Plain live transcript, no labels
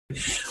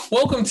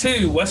Welcome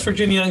to West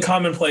Virginia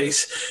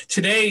Uncommonplace.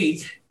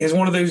 Today is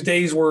one of those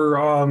days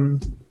where,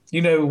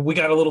 we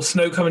got a little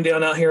snow coming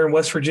down out here in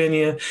West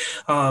Virginia.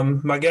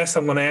 My guest,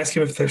 I'm going to ask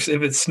him if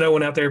it's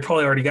snowing out there. He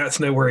probably already got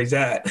snow where he's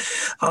at.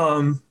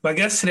 My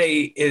guest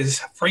today is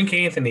Frank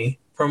Anthony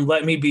from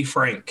Let Me Be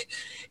Frank.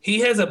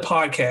 He has a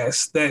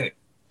podcast that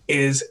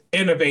is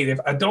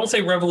innovative. I don't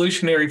say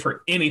revolutionary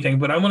for anything,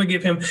 but I'm going to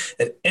give him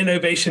an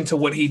innovation to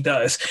what he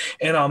does.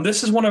 And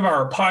this is one of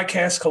our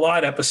Podcast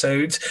Collide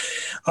episodes.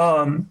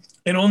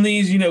 And on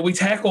these, we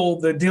tackle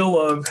the deal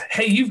of,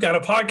 hey, you've got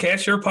a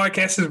podcast. Your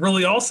podcast is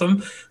really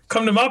awesome.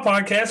 Come to my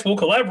podcast. We'll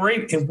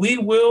collaborate and we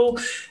will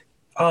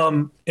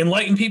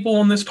enlighten people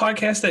on this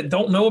podcast that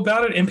don't know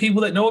about it, and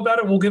people that know about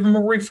it, we'll give them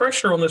a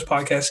refresher on this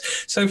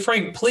podcast. So,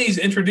 Frank, please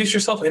introduce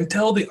yourself and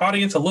tell the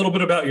audience a little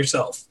bit about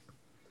yourself.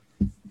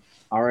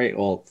 All right.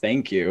 Well,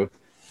 thank you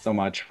so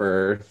much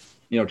for,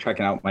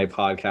 checking out my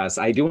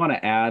podcast. I do want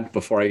to add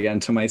before I get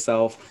into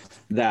myself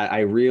that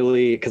I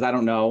really, because I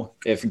don't know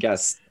if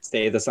guests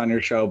say this on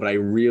your show, but I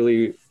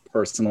really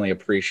personally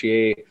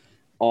appreciate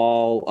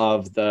all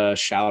of the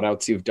shout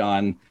outs you've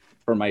done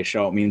for my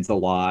show. It means a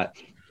lot.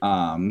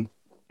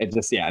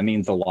 It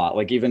means a lot.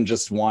 Like even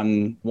just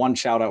one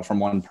shout out from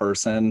one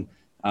person.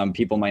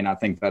 People might not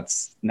think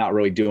that's not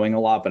really doing a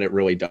lot, but it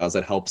really does.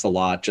 It helps a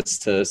lot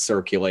just to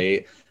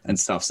circulate and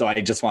stuff. So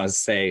I just want to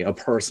say a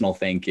personal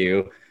thank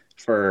you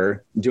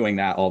for doing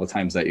that all the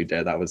times that you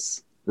did. That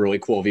was really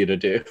cool of you to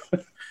do.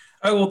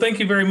 Oh, well, thank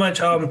you very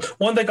much.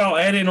 One thing I'll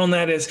add in on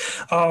that is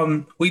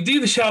we do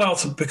the shout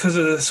outs because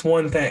of this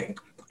one thing.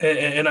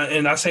 And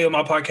I say on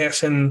my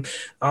podcast and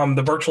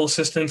the virtual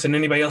assistants and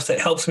anybody else that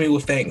helps me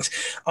with things.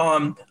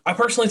 I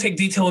personally take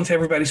detail into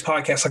everybody's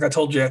podcast. Like I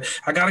told you,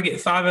 I got to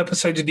get 5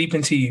 episodes deep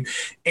into you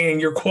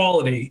and your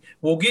quality.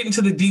 We'll get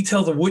into the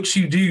details of what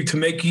you do to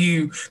make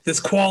you this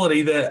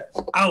quality that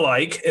I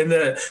like and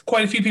that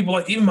quite a few people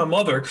like, even my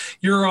mother.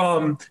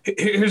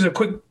 Here's a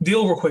quick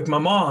deal real quick. My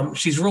mom,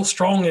 she's real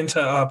strong into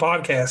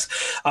podcasts.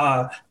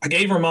 I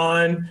gave her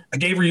mine. I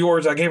gave her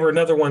yours. I gave her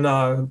another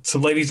one.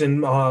 Some ladies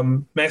in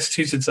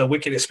Massachusetts.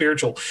 Wicked is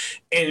Spiritual,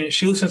 and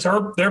she listens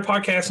to their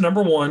podcast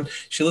number 1.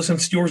 She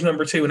listens to yours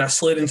number 2, and I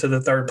slid into the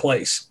 3rd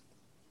place.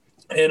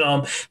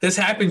 And this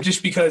happened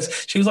just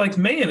because she was like,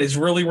 man, it's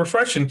really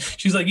refreshing.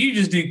 She's like, you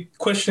just do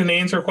question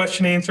answer,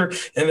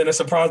 and then a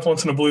surprise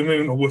once in a blue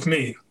moon with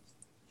me.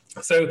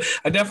 So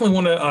I definitely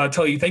want to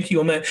tell you thank you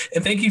on that.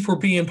 And thank you for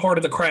being part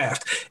of the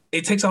craft.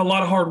 It takes a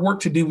lot of hard work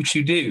to do what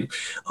you do.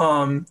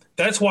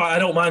 That's why I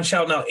don't mind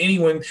shouting out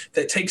anyone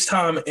that takes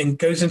time and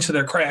goes into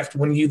their craft.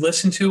 When you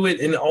listen to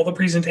it and all the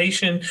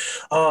presentation,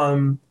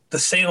 the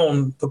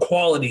sound, the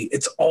quality,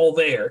 it's all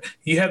there.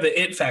 You have the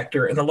it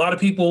factor. And a lot of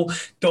people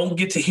don't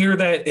get to hear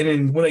that. And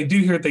then when they do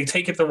hear it, they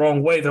take it the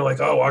wrong way. They're like,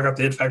 oh, I got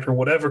the it factor,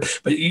 whatever.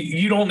 But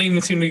you don't even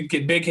seem to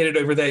get big headed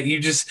over that.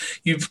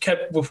 You've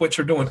kept with what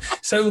you're doing.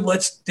 So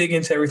let's dig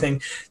into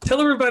everything. Tell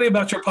everybody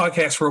about your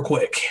podcast real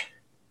quick.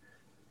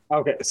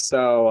 Okay.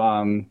 So,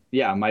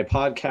 my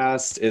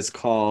podcast is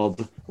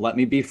called Let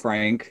Me Be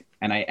Frank.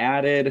 And I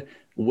added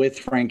with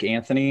Frank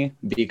Anthony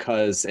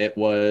because it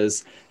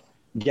was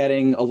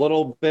getting a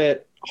little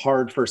bit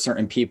hard for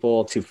certain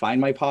people to find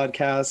my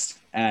podcast.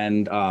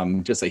 And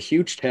just a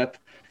huge tip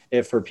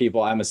for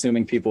people, I'm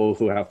assuming people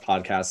who have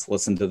podcasts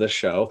listen to this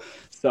show.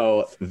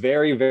 So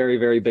very, very,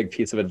 very big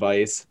piece of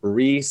advice.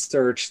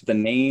 Research the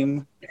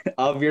name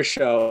of your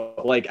show.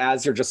 Like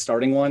as you're just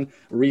starting one,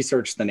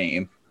 research the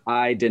name.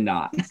 I did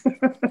not.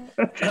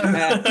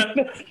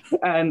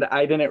 and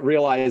I didn't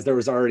realize there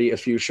was already a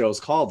few shows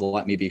called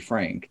Let Me Be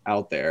Frank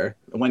out there.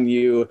 When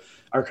you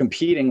are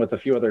competing with a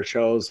few other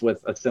shows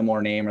with a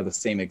similar name or the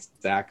same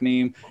exact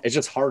name, it's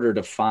just harder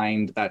to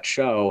find that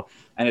show.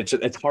 And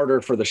it's harder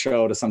for the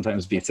show to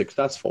sometimes be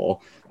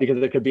successful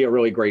because it could be a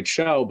really great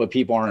show, but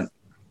people aren't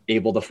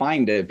able to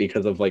find it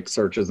because of like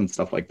searches and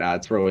stuff like that.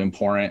 It's really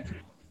important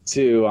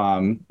to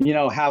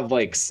have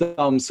like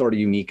some sort of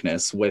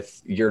uniqueness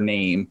with your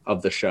name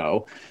of the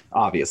show,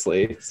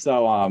 obviously.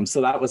 So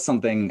that was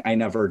something I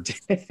never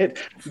did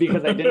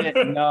because I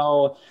didn't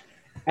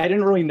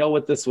really know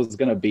what this was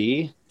going to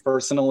be.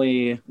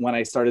 Personally, when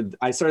I started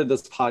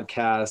this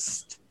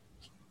podcast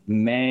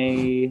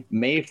May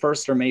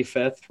 1st or May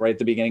 5th, right at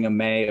the beginning of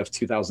May of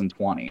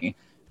 2020.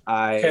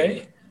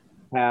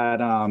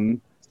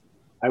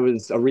 I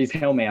was a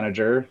retail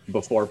manager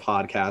before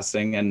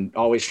podcasting and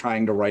always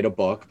trying to write a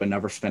book, but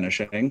never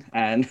finishing.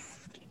 And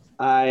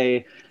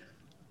I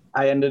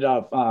ended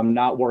up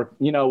not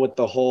with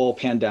the whole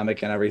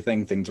pandemic and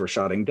everything, things were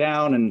shutting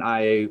down and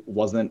I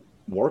wasn't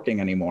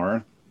working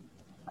anymore.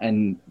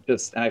 And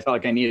I felt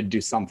like I needed to do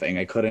something.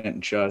 I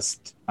couldn't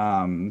just,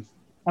 I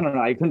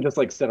couldn't just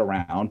like sit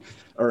around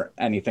or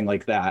anything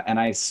like that. And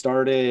I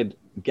started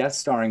guest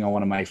starring on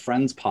one of my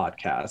friends'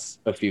 podcasts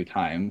a few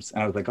times.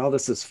 And I was like, oh,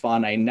 this is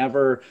fun. I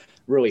never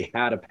really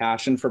had a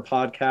passion for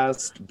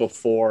podcasts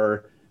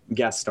before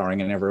guest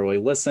starring. I never really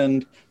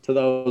listened to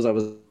those. I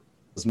was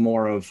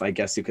more of, I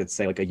guess you could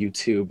say, like a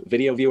YouTube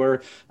video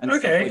viewer and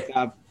stuff like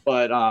that.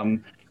 But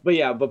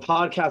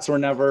podcasts were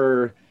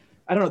never,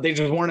 I don't know. They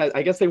just weren't.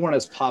 I guess they weren't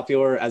as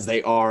popular as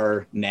they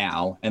are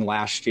now. And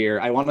last year,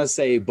 I want to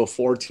say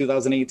before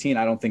 2018,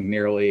 I don't think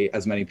nearly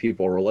as many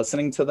people were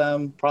listening to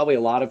them. Probably a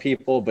lot of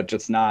people, but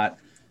just not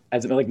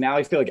as like now.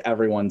 I feel like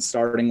everyone's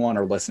starting one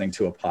or listening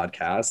to a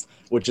podcast,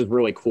 which is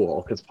really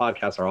cool because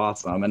podcasts are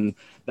awesome. And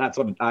that's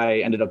what I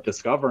ended up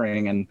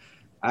discovering. And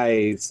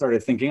I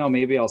started thinking, oh,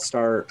 maybe I'll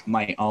start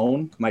my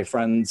own. My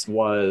friend's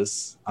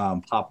was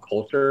pop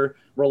culture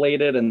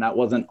related, and that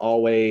wasn't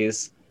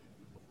always.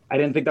 I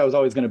didn't think that was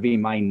always going to be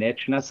my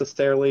niche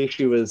necessarily.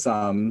 She was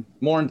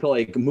more into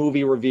like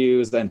movie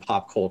reviews than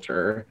pop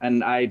culture.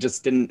 And I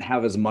just didn't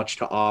have as much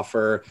to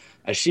offer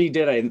as she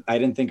did. I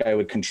didn't think I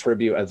would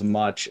contribute as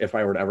much if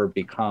I were to ever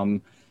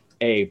become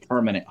a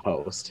permanent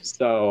host.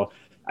 So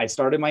I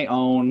started my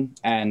own,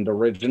 and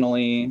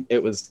originally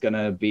it was going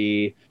to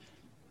be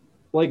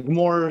like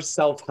more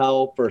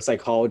self-help or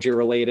psychology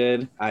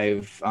related.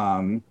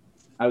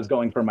 I was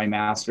going for my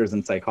master's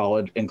in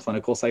psychology, in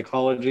clinical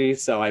psychology.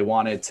 So I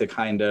wanted to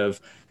kind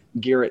of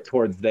gear it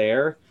towards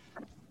there.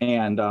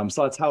 And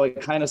so that's how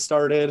it kind of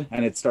started.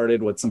 And it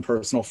started with some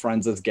personal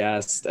friends as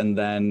guests. And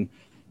then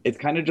it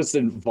kind of just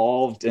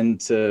evolved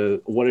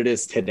into what it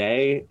is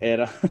today.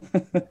 It,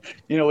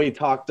 we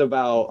talked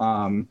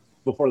about,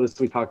 before this,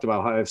 we talked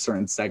about how I have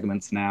certain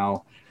segments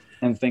now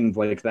and things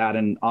like that.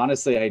 And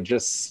honestly, I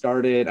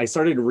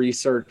started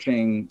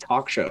researching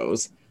talk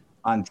shows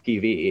on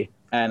TV.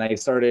 And I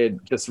started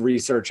just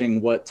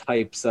researching what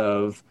types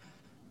of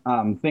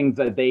things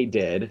that they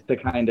did to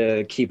kind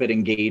of keep it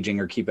engaging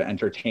or keep it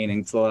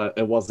entertaining. So that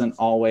it wasn't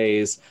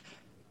always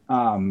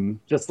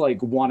just like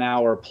 1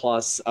 hour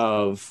plus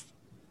of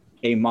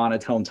a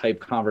monotone type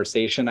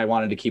conversation. I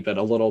wanted to keep it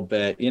a little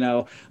bit,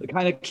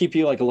 kind of keep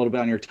you like a little bit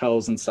on your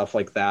toes and stuff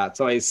like that.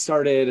 So I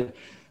started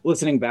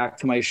listening back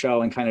to my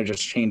show and kind of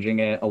just changing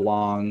it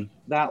along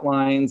that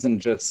lines and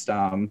just,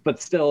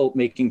 but still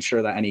making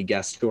sure that any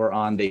guests who are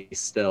on, they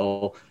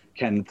still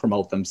can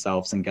promote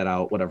themselves and get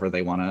out whatever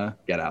they want to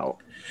get out.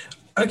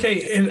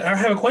 Okay, and I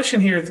have a question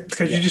here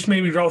because you just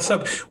made me draw this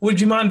up. Would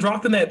you mind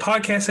dropping that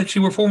podcast that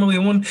you were formerly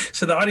on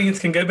so the audience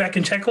can go back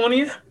and check on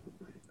you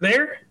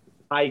there?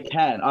 I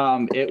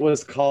can. It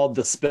was called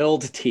The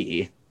Spilled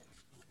Tea.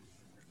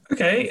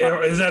 Okay,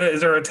 is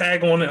there a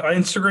tag on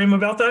Instagram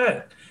about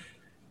that?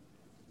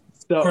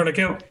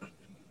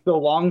 So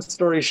long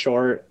story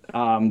short,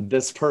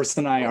 this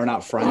person and I are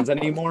not friends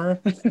anymore.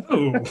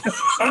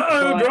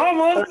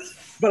 Drama.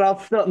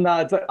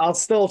 But I'll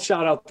still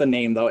shout out the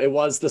name though. It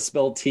was The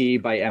Spilled Tea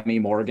by Emmy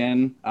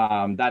Morgan.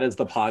 That is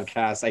the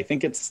podcast. I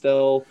think it's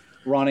still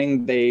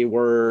running.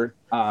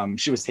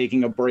 She was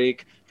taking a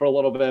break for a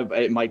little bit.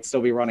 It might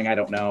still be running. I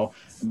don't know.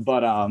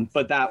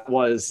 But that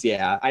was,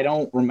 I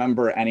don't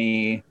remember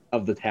any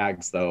of the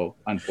tags though,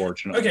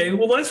 unfortunately. Okay,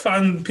 well that's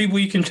fine. People,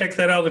 you can check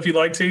that out if you'd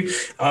like to.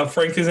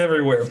 Frank is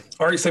everywhere.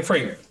 All right, so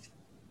Frank,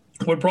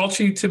 what brought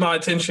you to my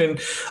attention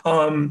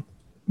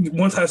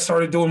once I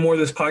started doing more of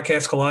this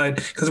podcast Collide,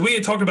 because we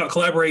had talked about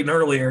collaborating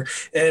earlier,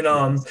 and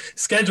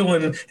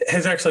scheduling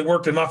has actually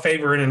worked in my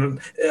favor and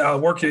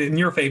worked in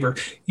your favor.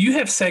 You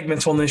have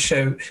segments on this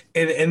show,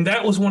 and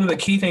that was one of the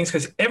key things,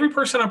 because every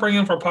person I bring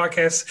in for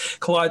podcast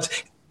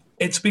Collides,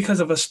 it's because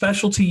of a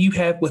specialty you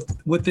have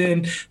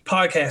within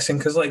podcasting.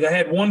 Because like I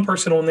had one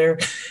person on there,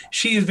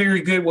 she is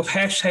very good with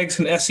hashtags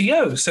and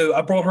SEO. So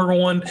I brought her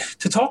on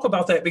to talk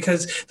about that,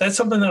 because that's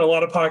something that a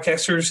lot of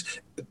podcasters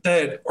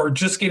that are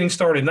just getting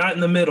started, not in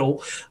the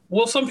middle.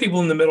 Well, some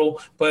people in the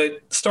middle, but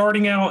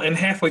starting out and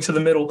halfway to the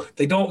middle,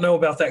 they don't know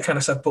about that kind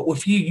of stuff. But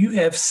with you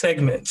have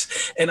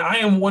segments. And I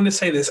am one to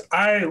say this.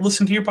 I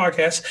listened to your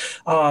podcast.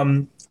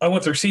 I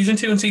went through season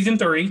 2 and season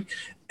 3.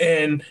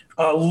 And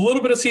a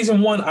little bit of season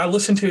 1, I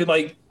listened to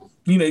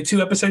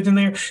 2 episodes in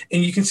there,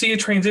 and you can see a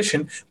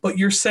transition. But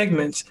your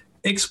segments,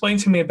 explain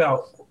to me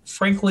about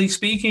Frankly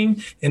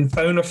Speaking and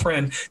Phone a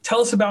Friend.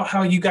 Tell us about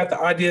how you got the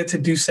idea to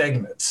do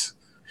segments.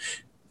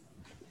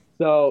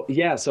 So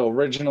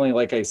originally,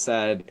 like I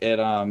said,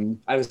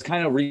 I was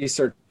kind of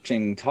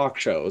researching talk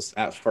shows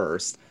at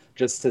first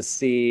just to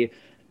see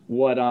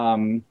what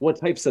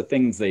types of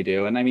things they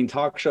do. And I mean,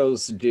 talk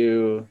shows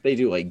do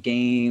like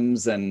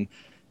games, and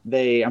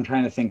I'm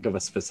trying to think of a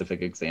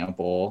specific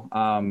example.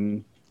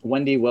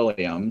 Wendy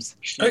Williams,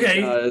 she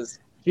does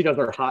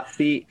her hot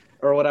seat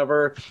or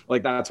whatever.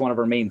 Like that's one of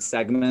her main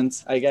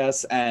segments, I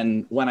guess.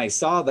 And when I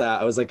saw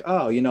that, I was like,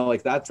 oh,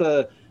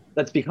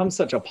 that's become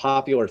such a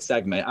popular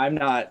segment. I'm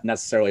not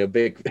necessarily a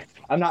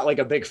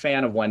big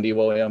fan of Wendy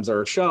Williams or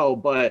her show,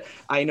 but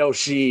I know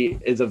she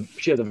has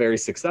a very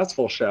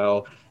successful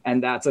show,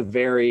 and that's a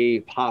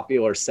very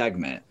popular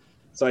segment.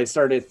 So I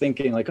started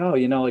thinking like, oh,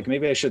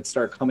 maybe I should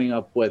start coming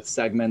up with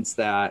segments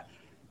that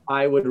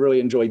I would really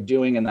enjoy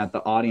doing and that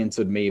the audience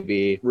would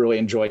maybe really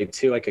enjoy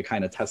too. I could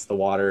kind of test the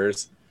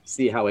waters,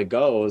 see how it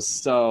goes.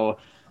 So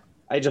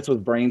I just was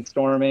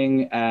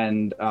brainstorming,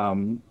 and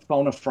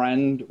Phone a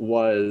Friend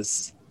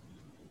was,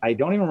 I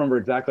don't even remember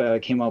exactly how I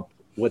came up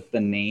with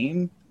the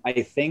name. I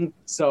think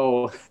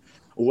so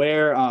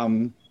where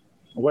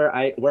where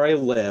I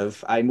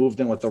live, I moved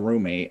in with a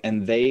roommate,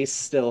 and they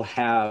still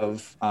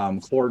have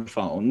cord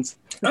phones.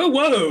 Oh,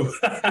 whoa!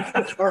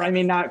 Or I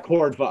mean, not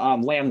cord, but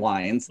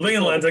landlines.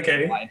 Landlines,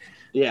 okay. Landline.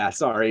 Yeah,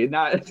 sorry,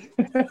 not it's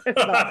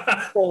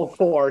not full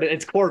cord.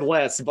 It's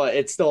cordless, but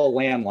it's still a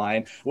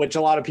landline, which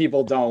a lot of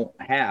people don't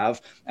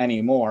have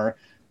anymore.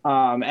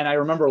 And I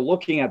remember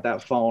looking at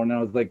that phone, and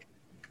I was like,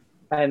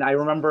 and I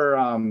remember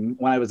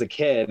when I was a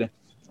kid,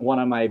 one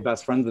of my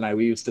best friends and I,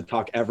 we used to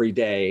talk every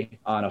day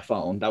on a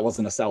phone. That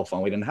wasn't a cell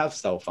phone. We didn't have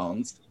cell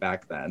phones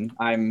back then.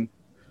 I'm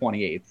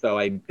 28, so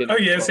I didn't. Oh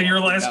yeah, so you're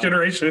last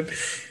generation.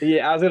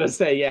 Yeah, I was gonna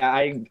say, yeah,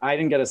 I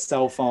didn't get a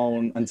cell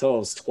phone until I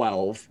was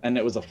 12, and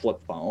it was a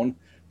flip phone.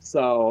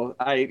 So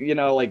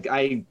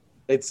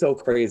it's so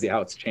crazy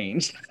how it's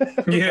changed.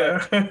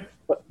 Yeah.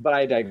 but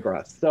I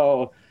digress.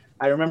 So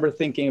I remember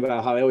thinking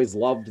about how I always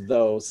loved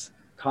those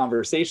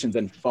conversations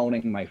and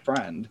phoning my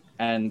friend.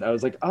 And I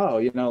was like, oh,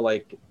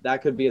 like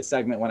that could be a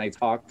segment when I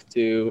talk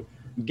to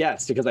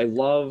guests, because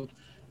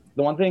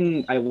the one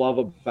thing I love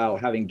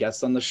about having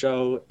guests on the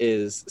show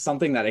is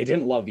something that I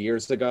didn't love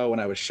years ago when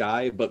I was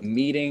shy, but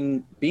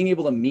being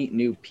able to meet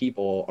new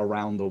people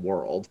around the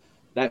world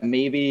that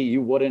maybe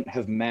you wouldn't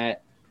have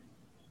met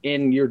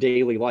in your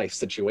daily life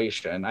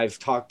situation. I've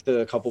talked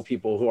to a couple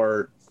people who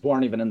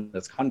aren't even in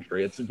this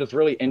country. It's just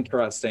really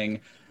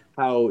interesting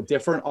how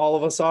different all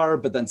of us are,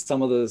 but then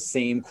some of the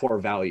same core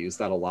values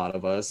that a lot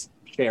of us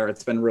share.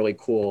 It's been really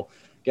cool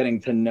getting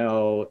to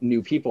know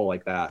new people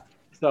like that.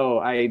 So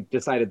I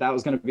decided that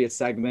was going to be a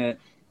segment.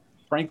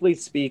 Frankly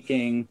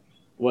Speaking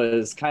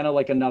was kind of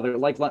like another,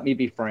 like, let me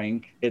be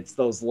frank. It's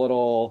those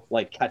little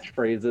like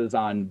catchphrases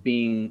on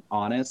being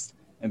honest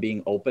and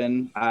being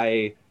open.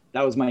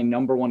 That was my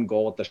number one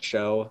goal at the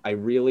show. I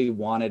really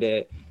wanted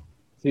it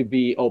to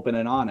be open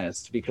and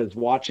honest, because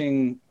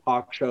watching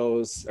talk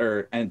shows,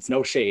 and it's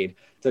no shade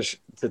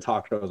to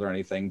talk shows or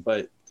anything,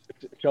 but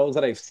shows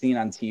that I've seen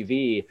on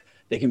TV,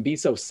 they can be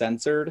so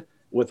censored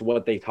with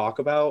what they talk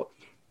about.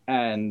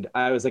 And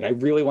I was like, I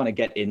really want to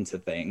get into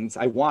things.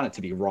 I want it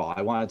to be raw.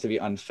 I want it to be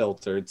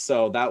unfiltered.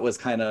 So that was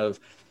kind of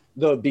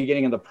the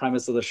beginning of the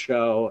premise of the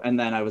show. And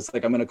then I was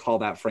like, I'm going to call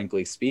that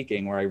Frankly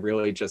Speaking, where I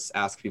really just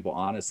ask people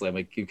honestly. I'm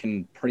like, you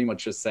can pretty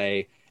much just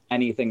say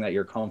anything that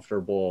you're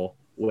comfortable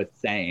with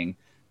saying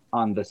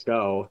on the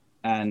show.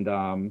 And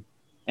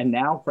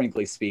now,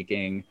 Frankly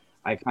Speaking,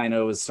 I kind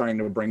of was starting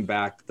to bring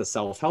back the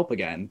self-help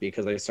again,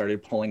 because I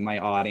started pulling my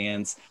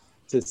audience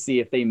to see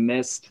if they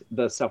missed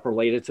the stuff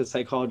related to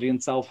psychology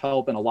and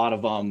self-help, and a lot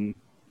of them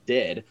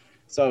did.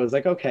 So I was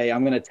like, okay,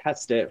 I'm going to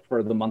test it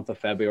for the month of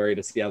February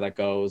to see how that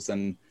goes.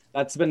 And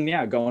that's been,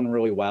 going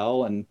really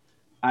well. And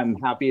I'm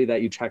happy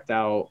that you checked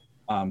out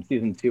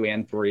season 2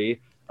 and 3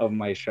 of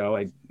my show.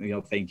 I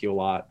thank you a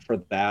lot for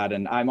that.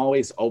 And I'm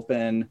always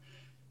open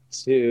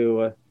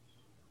to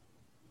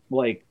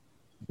like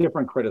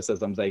different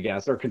criticisms, I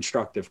guess, or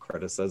constructive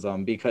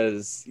criticism,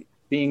 because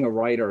being a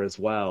writer as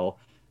well,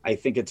 I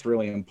think it's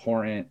really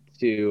important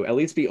to at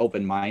least be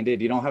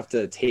open-minded. You don't have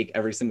to take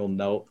every single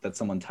note that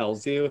someone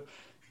tells you,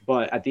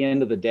 but at the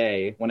end of the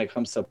day, when it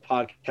comes to a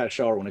podcast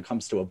show or when it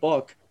comes to a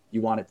book,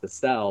 you want it to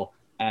sell.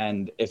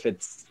 And if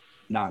it's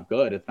not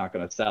good, it's not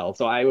going to sell.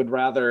 So I would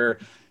rather,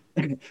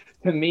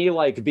 to me,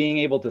 like, being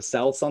able to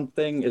sell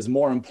something is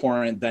more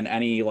important than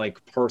any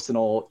like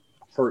personal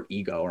hurt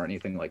ego or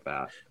anything like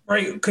that.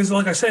 Right, because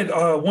like I said,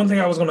 one thing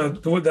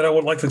that I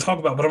would like to talk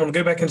about, but I'm going to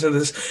go back into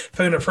this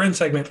phone a friend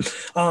segment.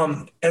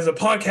 As a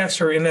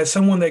podcaster and as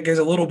someone that goes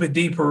a little bit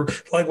deeper,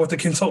 like with the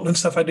consultant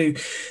stuff I do,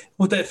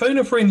 with that phone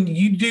a friend,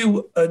 you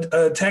do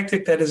a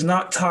tactic that is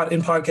not taught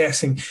in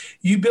podcasting.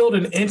 You build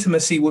an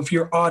intimacy with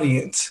your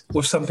audience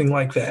with something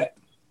like that.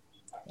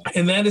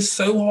 And that is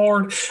so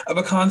hard of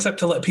a concept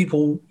to let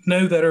people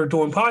know that are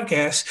doing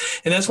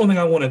podcasts. And that's one thing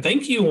I want to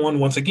thank you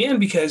on once again,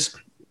 because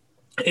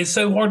it's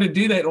so hard to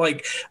do that.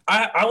 Like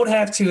I would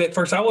have to, at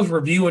first I was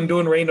reviewing,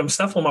 doing random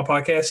stuff on my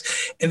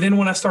podcast. And then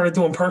when I started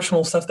doing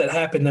personal stuff that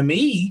happened to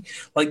me,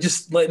 like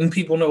just letting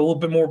people know a little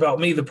bit more about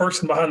me, the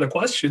person behind the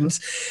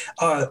questions,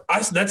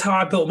 that's how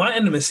I built my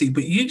intimacy.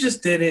 But you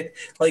just did it,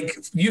 like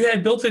you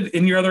had built it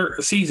in your other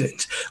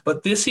seasons.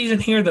 But this season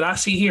here that I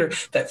see here,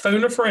 that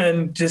phone a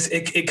friend, just,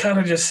 it kind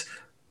of just,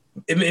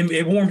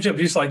 it warms you up.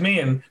 Just like,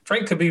 man,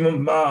 Frank could be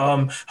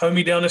my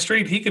homie down the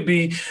street. He could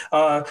be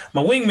my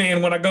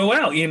wingman when I go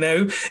out,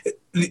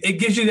 It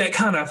gives you that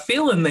kind of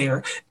feeling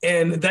there.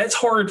 And that's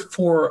hard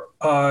for,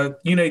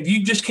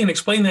 you just can't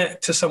explain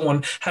that to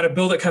someone, how to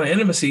build that kind of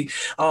intimacy.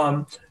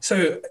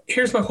 So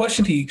here's my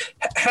question to you.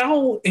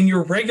 How, in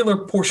your regular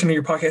portion of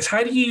your podcast,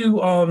 how do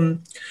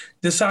you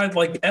decide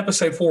like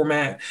episode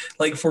format,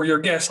 like for your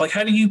guests? Like,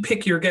 how do you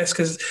pick your guests?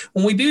 Because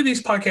when we do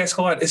these podcasts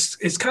a lot,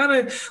 it's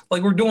kind of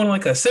like we're doing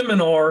like a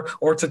seminar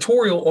or a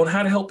tutorial on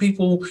how to help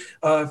people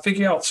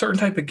figure out certain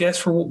type of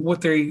guests for what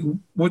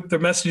their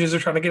messages are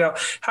trying to get out.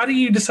 How do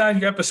you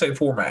decide your episode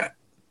format?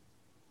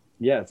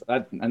 Yes,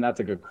 and that's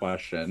a good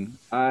question.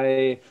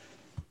 So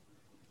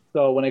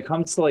when it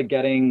comes to like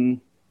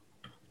getting,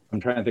 I'm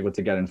trying to think what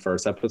to get in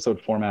first,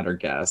 episode format or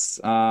guests.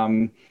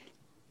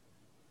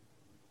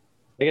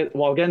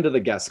 I'll get into the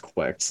guests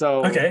quick.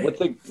 So Okay.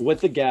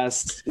 with the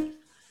guests,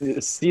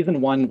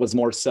 season 1 was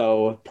more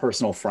so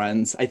personal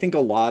friends. I think a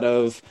lot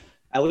of,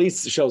 at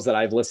least shows that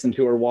I've listened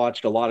to or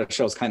watched, a lot of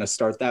shows kind of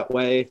start that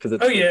way because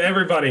Oh yeah,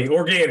 everybody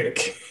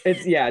organic.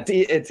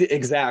 it's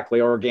exactly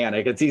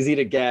organic. It's easy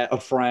to get a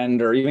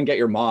friend or even get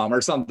your mom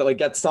or something, like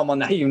get someone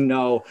that you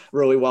know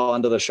really well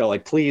onto the show.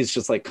 Like, please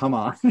just like come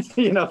on,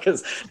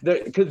 because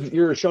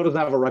your show doesn't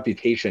have a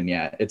reputation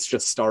yet. It's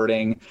just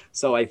starting.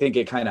 So I think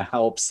it kind of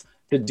helps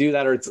to do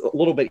that, or it's a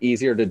little bit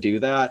easier to do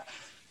that.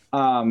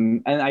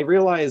 And I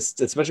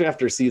realized, especially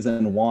after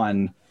season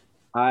 1,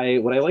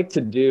 what I like to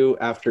do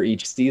after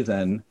each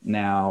season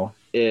now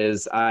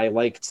is I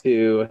like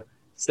to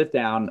sit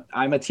down.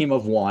 I'm a team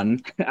of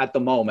 1 at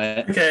the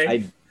moment. Okay.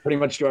 I pretty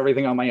much do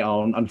everything on my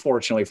own,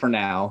 unfortunately, for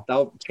now.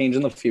 That'll change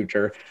in the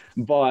future.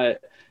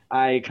 But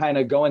I kind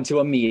of go into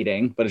a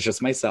meeting, but it's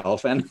just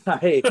myself, and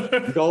I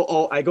go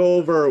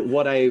over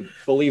what I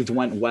believed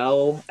went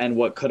well and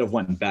what could have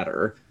went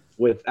better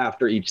with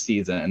after each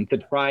season to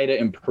try to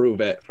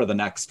improve it for the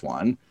next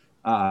one.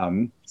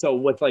 So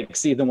with like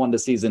season 1 to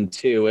season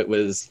 2, it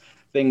was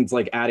things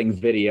like adding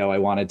video I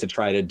wanted to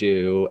try to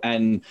do,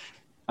 and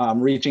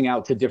reaching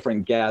out to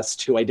different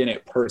guests who I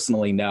didn't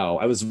personally know.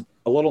 I was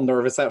a little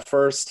nervous at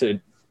first to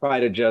try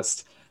to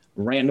just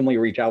randomly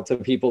reach out to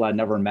people that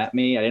never met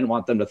me. I didn't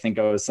want them to think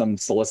I was some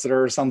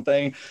solicitor or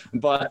something,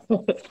 but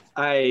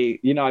I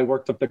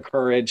worked up the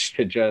courage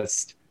to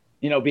just,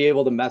 be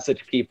able to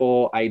message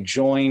people.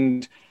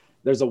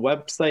 There's a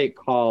website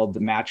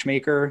called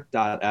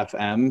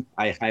matchmaker.fm.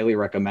 I highly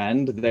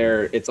recommend.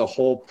 It's a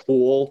whole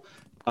pool.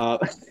 I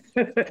was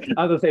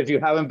gonna say, if you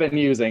haven't been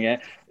using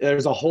it,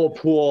 there's a whole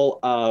pool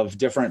of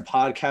different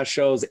podcast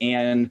shows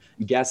and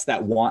guests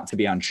that want to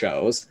be on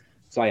shows.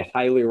 So I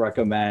highly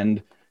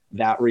recommend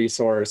that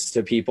resource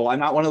to people. I'm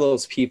not one of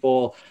those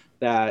people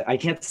that I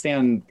can't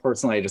stand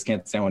personally. I just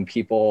can't stand when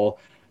people,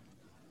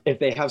 if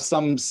they have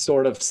some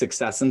sort of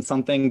success in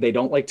something, they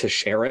don't like to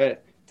share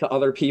it to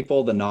other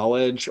people, the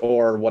knowledge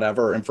or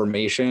whatever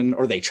information,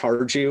 or they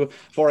charge you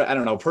for it. I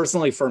don't know.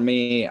 Personally, for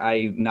me,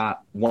 I'm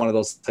not one of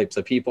those types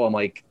of people. I'm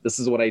like, this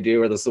is what I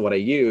do, or this is what I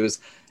use,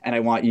 and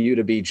I want you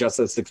to be just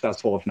as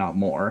successful, if not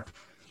more.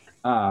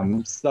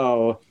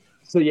 So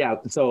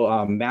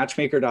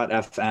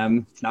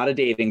matchmaker.fm, it's not a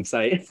dating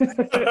site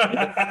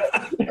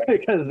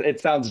because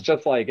it sounds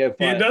just like it.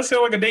 It does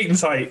sound like a dating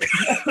site.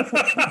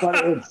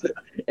 But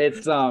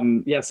it's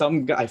some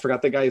guy, I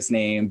forgot the guy's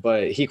name,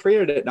 but he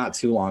created it not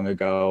too long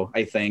ago,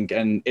 I think.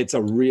 And I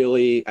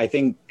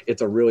think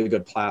it's a really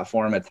good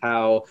platform. It's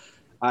how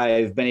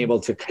I've been able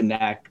to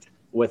connect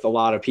with a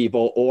lot of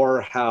people, or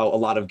how a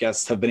lot of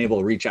guests have been able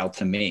to reach out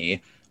to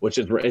me,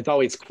 it's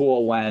always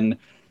cool when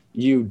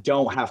you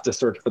don't have to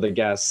search for the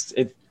guests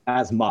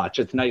as much.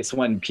 It's nice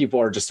when people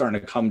are just starting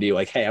to come to you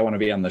like, hey, I want to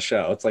be on the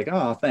show. It's like,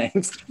 oh,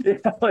 thanks.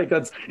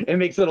 It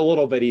makes it a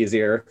little bit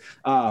easier.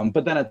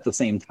 But then at the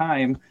same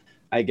time,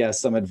 I guess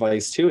some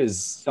advice too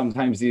is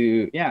sometimes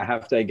you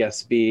have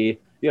to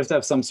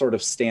have some sort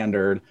of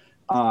standard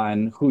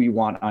on who you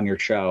want on your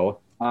show.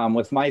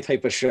 With my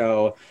type of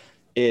show,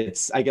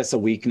 it's, I guess, a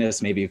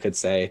weakness, maybe you could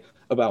say,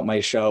 about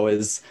my show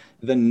is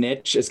the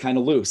niche is kind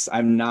of loose.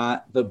 I'm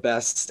not the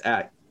best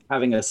at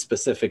having a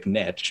specific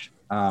niche.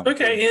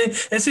 Okay,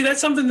 and see,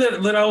 that's something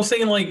that I was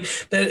saying, like,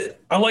 that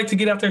I like to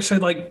get out there, so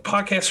like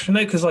podcasters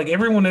know, because like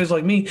everyone knows,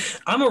 like me,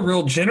 I'm a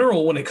real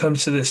general when it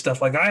comes to this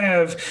stuff. Like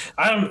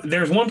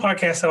there's one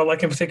podcast that I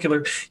like in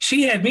particular.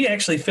 She had me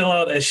actually fill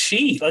out a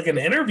sheet, like an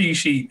interview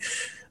sheet,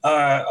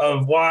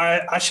 of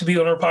why I should be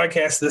on her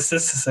podcast,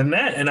 this, and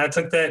that. And I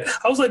took that.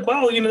 I was like,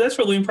 wow, that's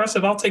really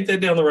impressive. I'll take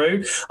that down the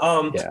road.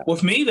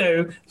 With me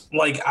though,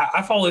 like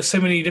I follow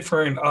so many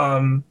different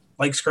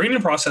like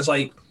screening process,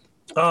 like.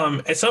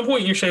 At some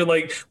point in your show,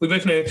 like we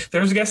both know,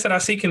 there's guests that I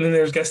seek, and then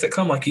there's guests that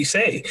come, like you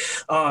say.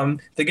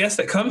 The guests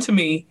that come to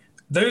me,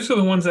 those are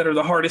the ones that are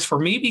the hardest for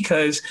me,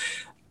 because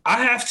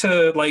I have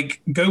to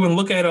like go and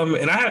look at them.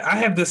 And I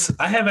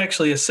have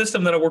actually a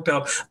system that I worked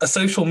out, a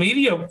social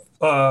media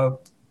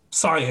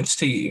science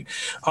to you.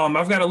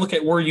 I've got to look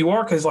at where you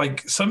are, because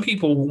like some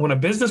people, when a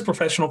business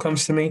professional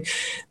comes to me,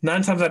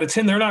 9 times out of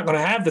 10, they're not going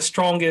to have the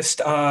strongest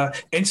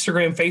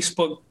Instagram,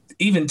 Facebook,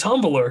 even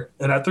Tumblr,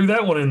 and I threw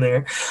that one in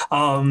there,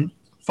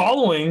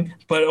 following,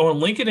 but on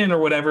LinkedIn or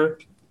whatever,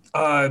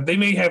 they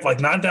may have like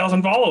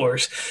 9,000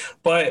 followers,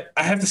 but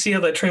I have to see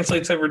how that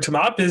translates over to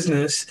my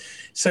business.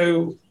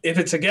 So if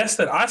it's a guest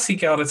that I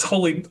seek out, it's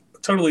totally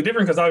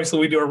different, because obviously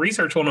we do our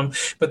research on them.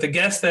 But the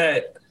guest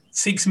that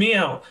seeks me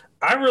out,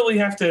 I really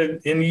have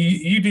to, and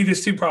you do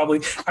this too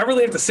probably, I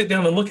really have to sit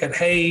down and look at,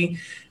 hey,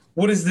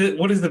 what is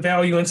the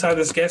value inside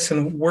this guest,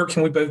 and where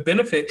can we both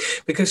benefit?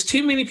 Because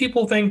too many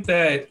people think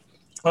that,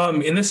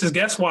 and this is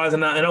guest wise,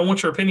 and I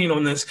want your opinion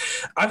on this.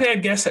 I've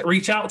had guests that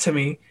reach out to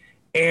me,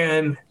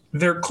 and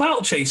they're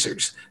clout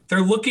chasers.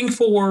 They're looking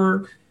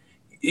for,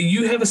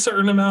 you have a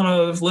certain amount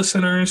of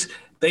listeners,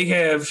 they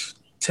have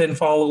 10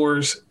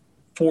 followers,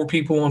 4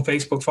 people on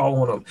Facebook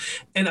following them.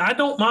 And I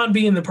don't mind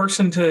being the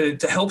person to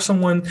help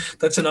someone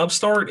that's an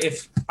upstart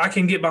if I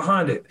can get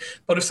behind it.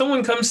 But if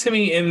someone comes to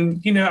me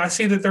and, I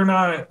see that they're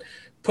not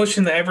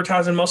pushing the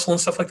advertising muscle and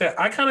stuff like that,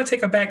 I kind of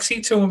take a back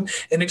seat to them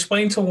and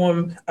explain to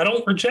them. I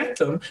don't reject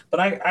them, but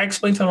I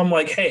explain to them, I'm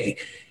like, hey,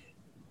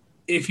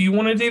 if you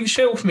want to do the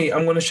show with me,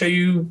 I'm going to show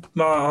you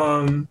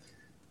my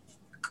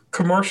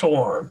commercial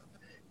arm.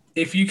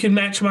 If you can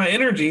match my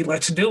energy,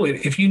 let's do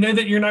it. If you know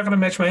that you're not going to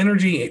match my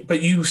energy,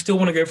 but you still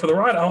want to go for the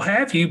ride, I'll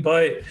have you,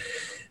 but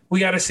we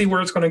got to see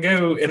where it's going to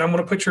go. And I'm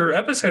going to put your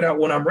episode out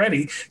when I'm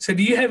ready. So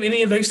do you have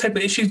any of those type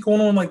of issues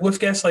going on, like with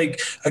guests,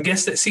 like a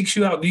guest that seeks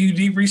you out? Do you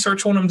do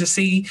research on them to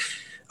see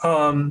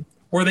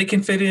where they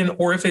can fit in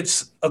or if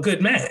it's a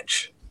good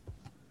match?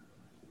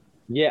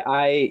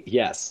 Yeah,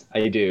 yes,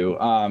 I do.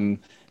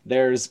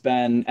 There's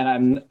been,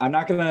 and I'm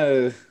not going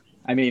to,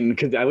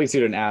 because at least you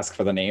didn't ask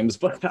for the names,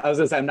 but I was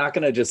going to say, I'm not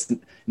going to just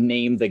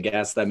name the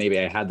guests that maybe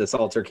I had this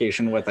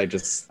altercation with. I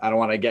don't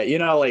want to get, I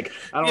don't want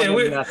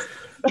to.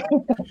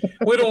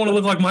 We don't want to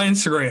look like my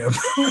Instagram.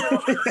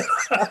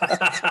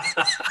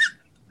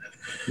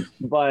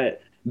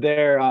 But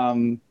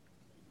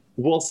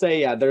we'll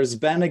say, there's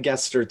been a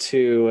guest or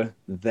two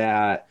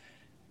that,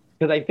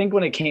 because I think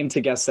when it came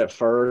to guests at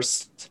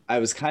first, I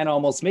was kind of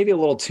almost maybe a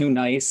little too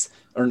nice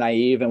or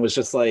naive and was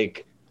just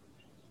like,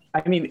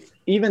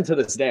 even to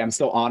this day, I'm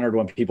still honored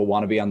when people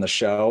want to be on the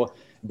show.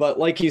 But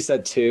like you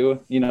said,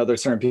 too,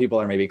 there's certain people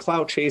that are maybe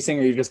clout chasing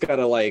or you just got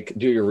to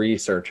do your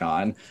research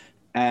on.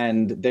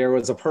 And there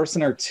was a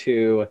person or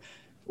two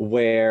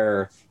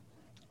where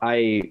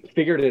I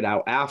figured it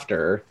out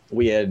after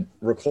we had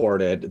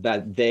recorded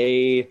that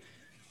they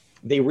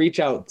reach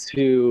out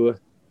to.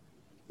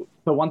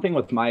 The one thing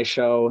with my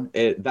show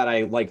that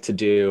I like to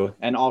do,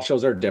 and all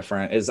shows are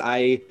different, is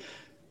I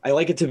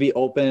like it to be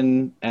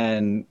open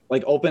and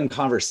open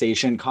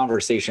conversation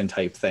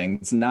type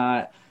things,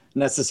 not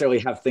necessarily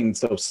have things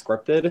so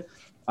scripted,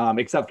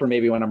 except for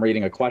maybe when I'm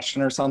reading a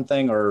question or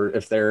something, or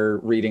if they're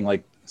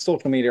reading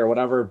social media or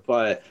whatever.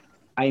 But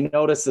I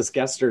noticed this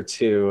guest or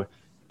two,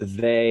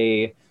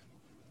 they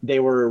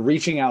were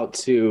reaching out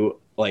to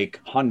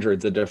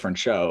hundreds of different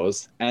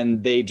shows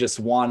and they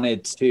just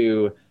wanted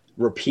to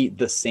repeat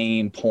the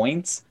same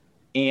points.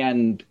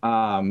 And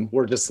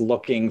we're just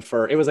looking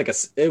for, it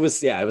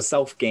was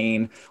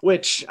self-gain,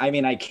 which I'm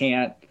not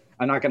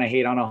going to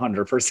hate on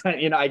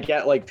 100%. I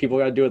get people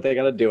got to do what they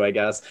got to do, I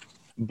guess.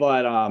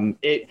 But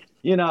it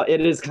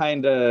is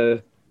kind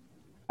of,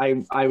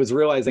 I was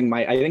realizing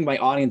I think my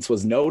audience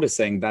was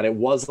noticing that it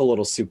was a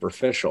little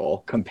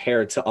superficial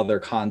compared to other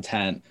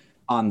content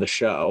on the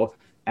show.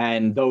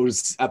 And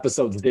those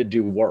episodes did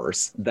do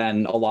worse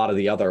than a lot of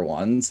the other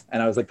ones.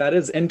 And I was like, that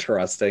is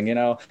interesting,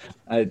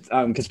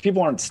 because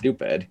people aren't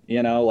stupid,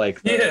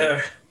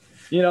 Yeah.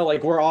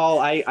 We're all,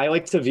 I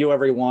like to view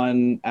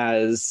everyone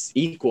as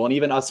equal. And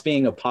even us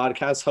being a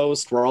podcast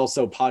host, we're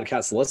also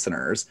podcast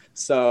listeners.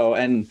 So,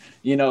 and,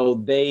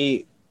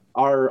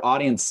 our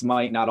audience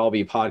might not all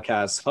be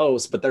podcast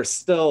hosts, but they're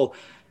still,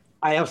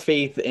 I have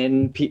faith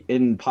in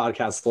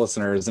podcast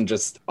listeners and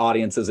just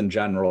audiences in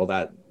general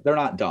that they're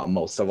not dumb,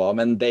 most of them,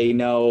 and they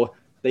know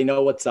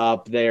what's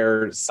up.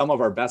 They're some of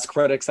our best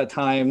critics at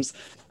times,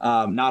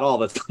 not all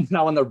the time,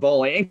 not when they're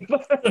bullying,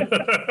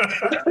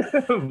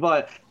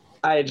 but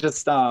I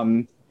just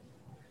sorry,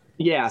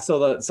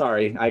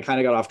 I kind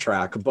of got off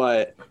track,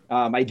 but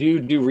I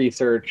do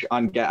research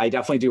on I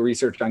definitely do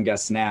research on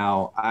guests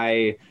now.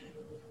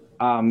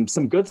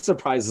 Some good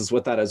surprises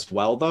with that as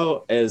well,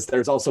 though, is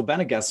there's also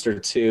been a guest or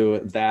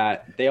two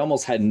that they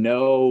almost had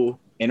no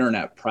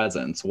internet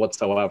presence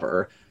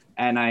whatsoever.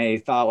 And I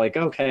thought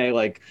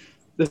okay,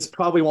 this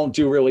probably won't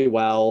do really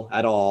well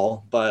at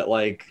all, but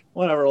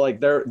whatever,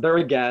 they're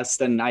a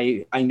guest and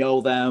I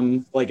know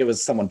them, it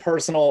was someone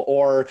personal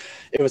or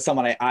it was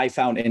someone I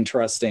found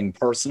interesting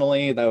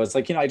personally that was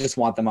I just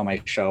want them on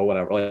my show,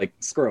 whatever,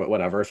 screw it,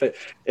 whatever. If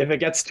it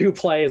gets 2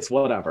 plays,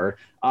 whatever.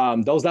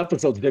 Those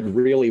episodes did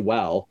really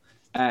well.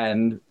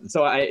 And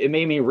so it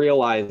made me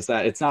realize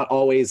that it's not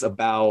always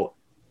about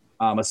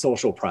a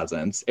social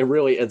presence. It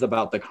really is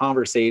about the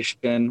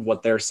conversation,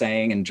 what they're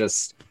saying, and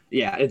just,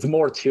 it's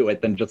more to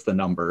it than just the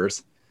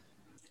numbers.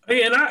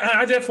 Yeah, and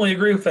I definitely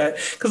agree with that.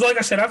 Because like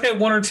I said, I've had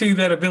 1 or 2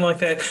 that have been like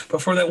that.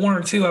 But for that 1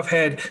 or 2, I've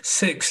had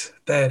 6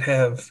 that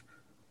have,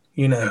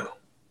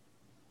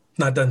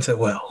 not done so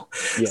well.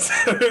 Yeah.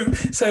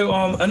 So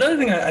another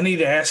thing I need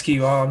to ask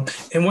you,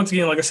 and once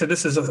again, like I said,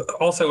 this is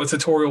also a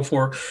tutorial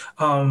for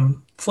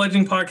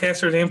fledgling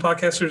podcasters and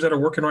podcasters that are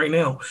working right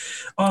now.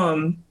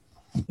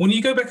 When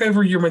you go back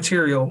over your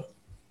material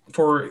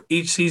for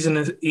each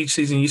season,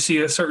 you see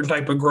a certain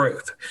type of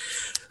growth.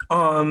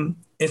 And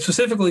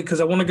specifically,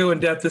 because I want to go in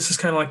depth, this is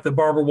kind of like the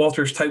Barbara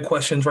Walters type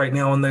questions right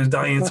now and those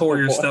Diane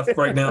Sawyer stuff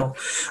right now.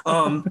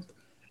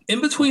 In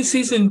between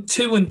season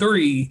 2 and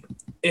 3,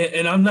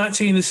 and I'm not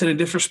saying this in a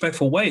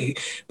disrespectful way,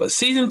 but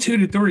season 2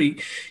 to 3,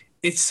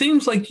 it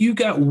seems like you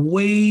got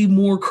way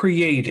more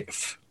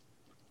creative.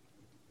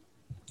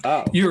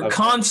 Your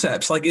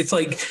concepts,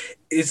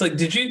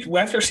 did you,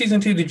 after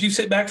season 2, did you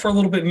sit back for a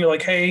little bit and you're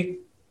like, hey,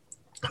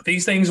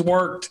 these things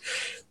worked,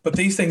 but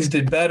these things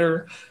did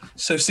better.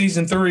 So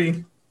season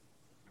 3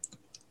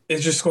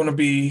 is just going to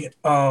be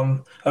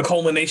a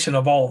culmination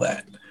of all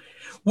that.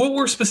 What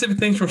were specific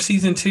things from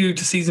season 2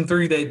 to season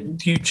 3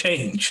 that you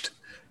changed?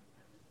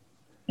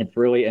 It's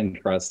really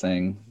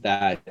interesting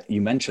that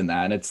you mentioned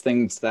that. And it's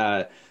things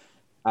that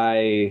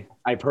I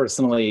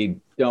personally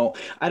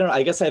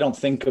I guess I don't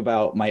think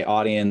about my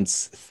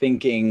audience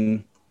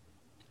thinking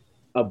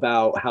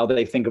about how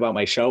they think about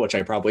my show, which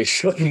I probably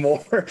should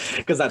more,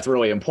 because that's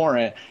really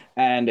important.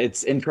 And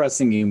it's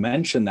interesting you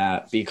mentioned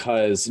that,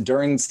 because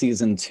during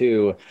season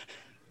 2,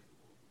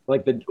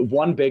 like the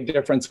one big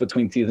difference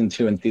between season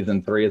 2 and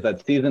season 3 is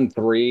that season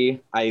 3,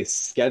 I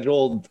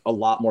scheduled a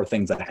lot more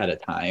things ahead of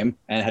time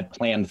and had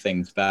planned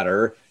things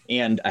better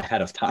and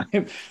ahead of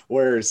time.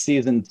 Where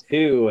season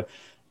 2,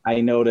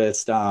 I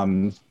noticed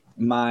there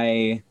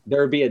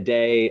would be a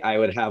day I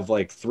would have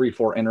like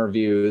 3-4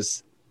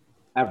 interviews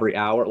every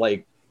hour.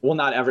 Like, well,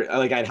 not every,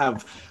 like I'd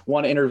have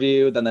one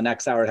interview, then the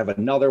next hour I'd have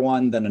another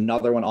one, then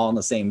another one, all on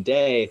the same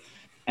day.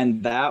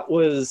 And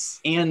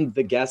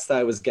the guests that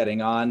I was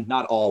getting on,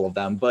 not all of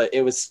them, but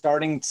it was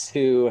starting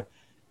to,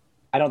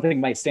 I don't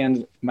think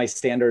my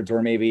standards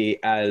were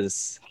maybe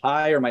as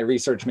high, or my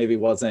research maybe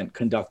wasn't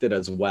conducted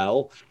as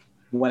well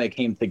when it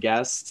came to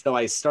guests. So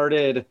I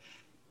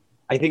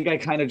think I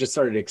kind of just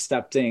started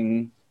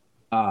accepting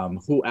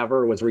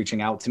whoever was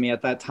reaching out to me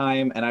at that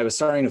time. And I was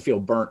starting to feel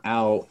burnt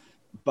out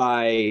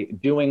by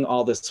doing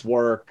all this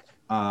work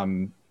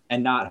and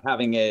not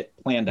having it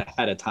planned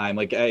ahead of time.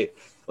 Like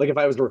if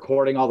I was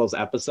recording all those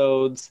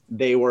episodes,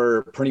 they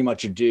were pretty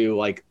much due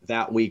like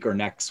that week or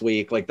next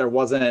week. Like there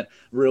wasn't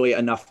really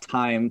enough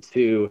time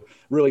to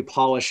really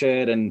polish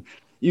it. And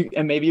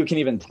maybe you can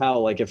even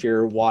tell, like if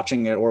you're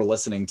watching it or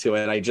listening to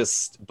it,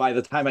 by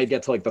the time I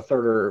get to like the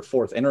 3rd or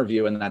 4th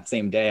interview in that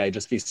same day, I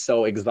just be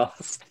so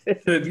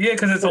exhausted. Yeah,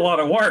 because it's a lot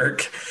of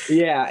work.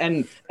 Yeah,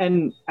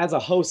 and as a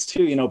host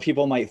too,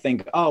 people might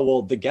think, oh,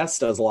 well, the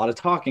guest does a lot of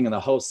talking and the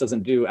host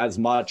doesn't do as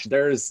much.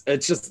 There's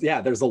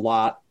a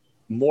lot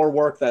more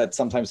work that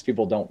sometimes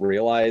people don't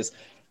realize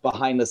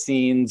behind the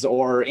scenes,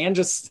 and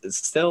just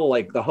still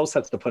like the host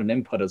has to put an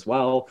input as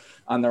well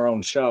on their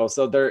own show.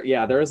 So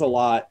there is a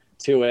lot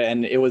to it,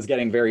 and it was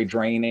getting very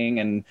draining.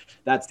 And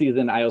that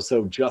season I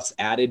also just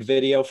added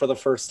video for the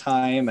first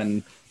time,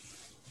 and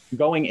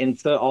going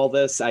into all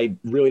this, I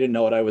really didn't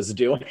know what I was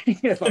doing.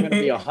 If I'm going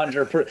to be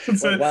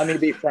 100%, let me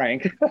be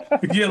frank.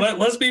 Yeah,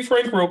 let's be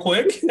frank real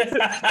quick.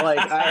 Like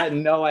I had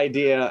no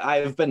idea.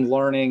 I've been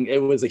learning.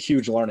 It was a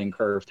huge learning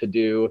curve to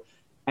do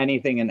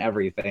anything and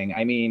everything.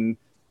 I mean,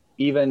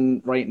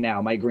 even right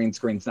now, my green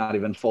screen's not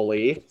even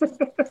fully.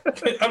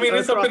 I mean,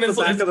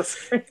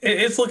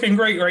 it's looking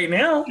great right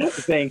now.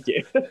 Thank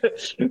you.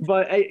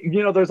 But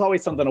there's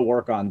always something to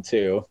work on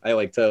too. I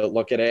like to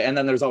look at it, and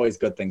then there's always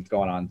good things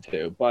going on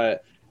too.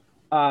 But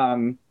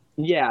so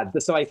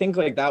I think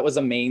like that was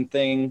a main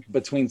thing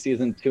between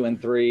season 2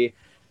 and 3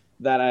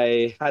 that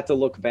I had to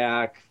look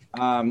back.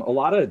 A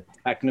lot of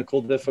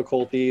technical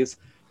difficulties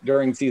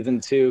during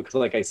season 2, because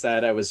like I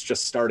said, I was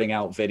just starting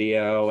out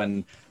video,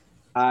 and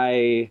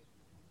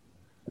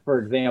for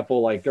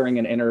example, like during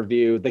an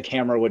interview, the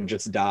camera would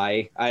just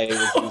die.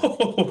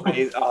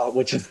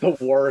 Which is the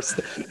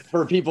worst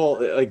for people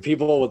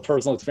with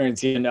personal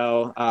experience.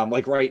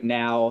 Like right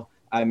now,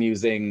 I'm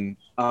using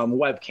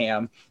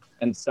webcam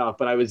and stuff,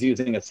 but I was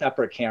using a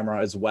separate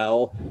camera as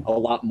well, a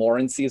lot more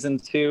in season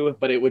 2.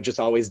 But it would just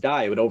always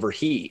die; it would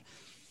overheat,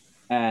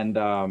 and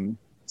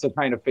so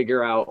trying to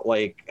figure out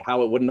like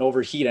how it wouldn't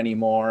overheat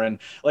anymore, and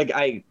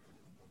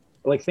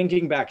like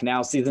thinking back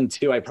now, season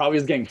 2, I probably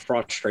was getting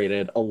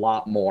frustrated a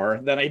lot more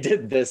than I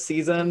did this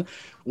season,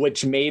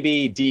 which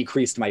maybe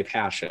decreased my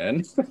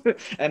passion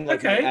and my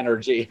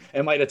energy.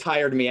 It might have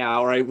tired me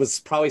out, or I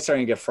was probably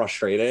starting to get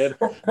frustrated.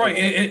 Right.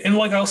 And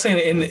like I was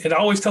saying, and I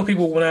always tell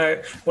people when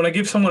I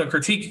give someone a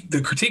critique,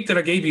 the critique that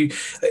I gave you,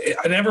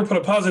 I never put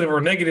a positive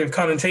or negative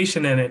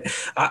connotation in it.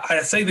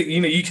 I say that,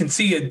 you can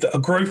see a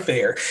growth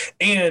there.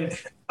 And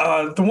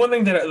the one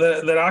thing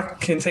that I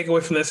can take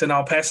away from this, and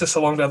I'll pass this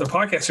along to other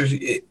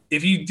podcasters,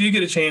 if you do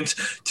get a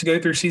chance to go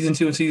through season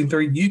 2 and season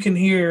 3, you can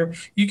hear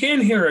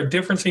a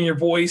difference in your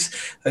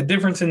voice, a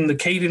difference in the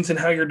cadence and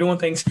how you're doing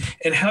things,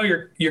 and how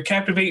you're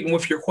captivating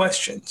with your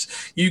questions.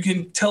 You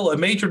can tell a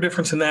major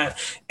difference in that,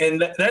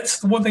 and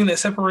that's the one thing that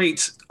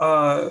separates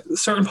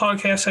certain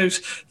podcast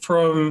hosts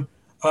from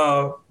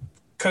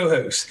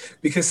co-hosts,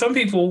 because some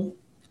people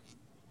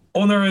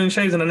on their own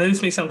shows, and I know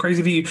this may sound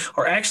crazy to you,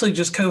 are actually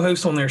just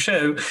co-hosts on their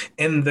show,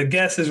 and the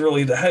guest is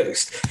really the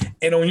host.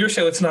 And on your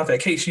show, it's not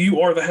that case.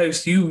 You are the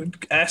host. You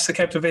ask the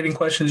captivating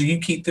questions. You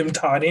keep them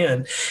tied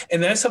in.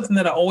 And that's something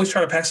that I always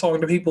try to pass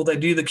along to people that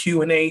do the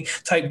Q&A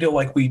type deal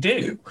like we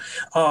do.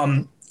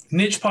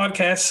 Niche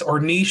podcasts, or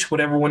niche,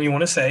 whatever one you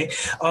want to say,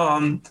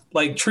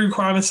 like true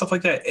crime and stuff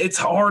like that, it's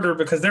harder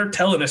because they're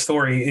telling a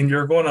story, and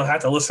you're going to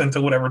have to listen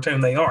to whatever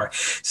tone they are.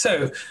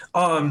 So,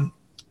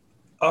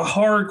 a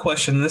hard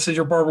question. This is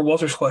your Barbara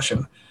Walters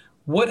question.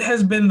 What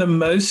has been the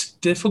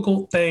most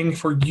difficult thing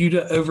for you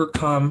to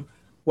overcome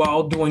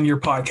while doing your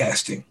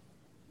podcasting?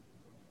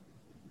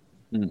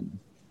 Hmm.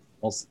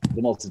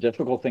 The most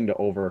difficult thing to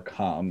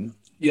overcome.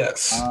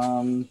 Yes.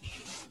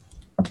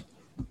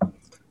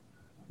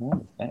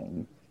 One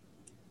thing.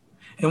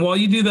 And while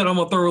you do that, I'm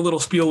gonna throw a little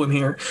spiel in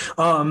here.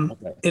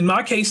 Okay. In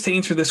my case, to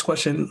answer this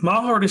question,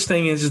 my hardest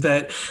thing is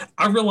that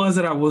I realized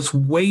that I was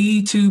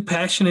way too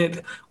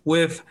passionate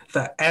with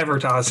the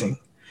advertising.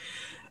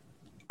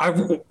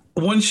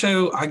 One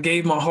show I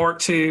gave my heart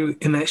to,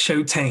 and that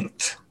show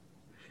tanked.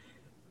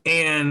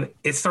 And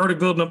it started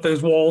building up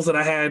those walls that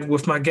I had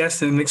with my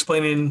guests and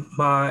explaining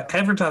my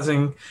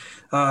advertising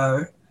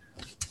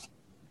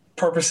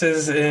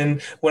purposes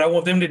and what I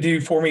want them to do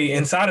for me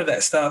inside of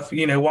that stuff.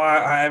 You know, why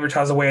I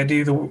advertise the way I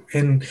do,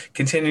 and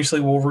continuously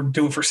will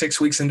do it for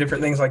 6 weeks and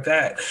different things like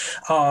that.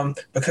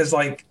 Because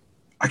like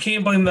I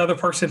can't blame the other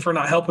person for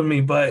not helping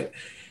me, but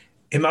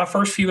in my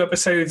first few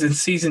episodes in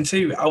season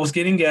 2, I was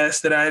getting guests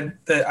that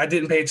I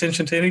didn't pay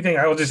attention to anything.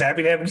 I was just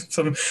happy to have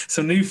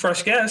some new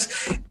fresh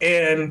guests,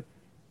 and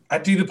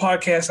I'd do the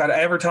podcast, I'd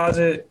advertise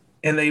it,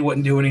 and they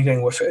wouldn't do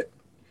anything with it.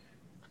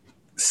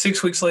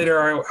 6 weeks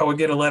later, I would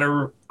get a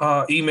letter,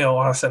 email.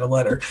 I said a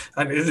letter.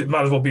 It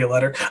might as well be a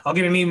letter. I'll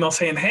get an email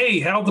saying,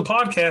 "Hey, how'd the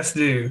podcast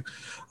do?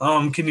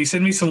 Can you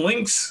send me some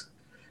links?"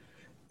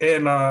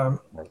 And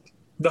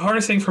the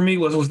hardest thing for me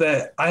was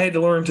that I had to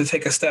learn to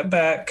take a step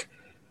back,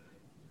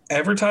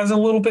 advertise a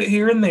little bit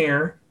here and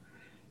there.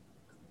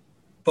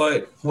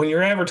 But when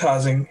you're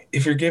advertising,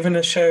 if you're giving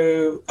a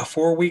show a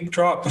 4-week a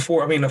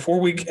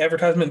 4-week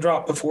advertisement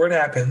drop before it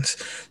happens,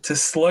 to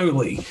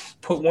slowly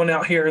put one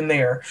out here and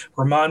there,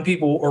 remind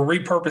people, or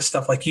repurpose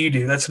stuff like you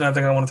do. That's another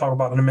thing I want to talk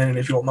about in a minute,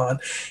 if you don't mind.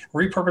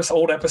 Repurpose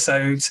old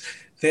episodes,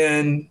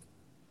 then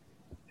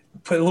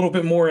put a little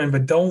bit more in,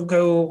 but don't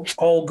go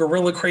all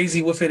gorilla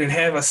crazy with it and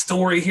have a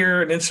story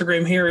here, an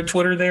Instagram here, and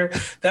Twitter there.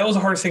 That was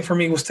the hardest thing for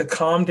me, was to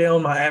calm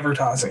down my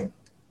advertising,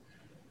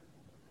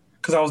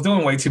 because I was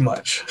doing way too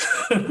much.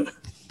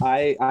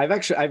 I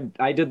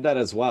did that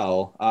as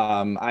well.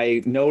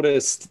 I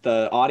noticed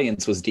the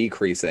audience was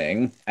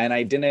decreasing, and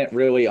I didn't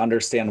really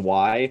understand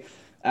why.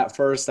 At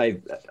first,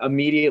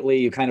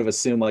 you kind of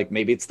assume like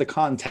maybe it's the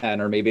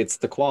content or maybe it's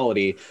the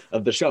quality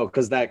of the show,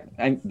 because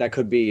that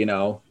could be, you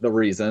know, the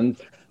reason.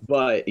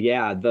 But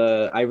yeah,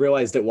 I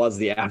realized it was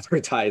the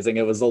advertising.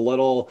 It was a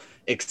little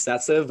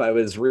excessive. I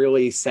was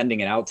really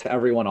sending it out to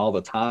everyone all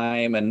the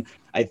time, and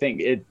I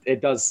think it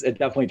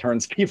definitely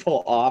turns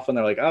people off, and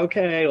they're like,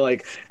 okay,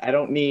 like I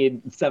don't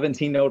need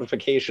 17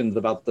 notifications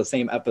about the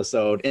same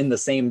episode in the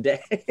same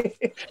day.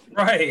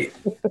 Right.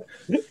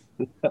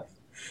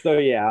 So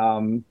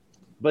yeah,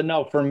 but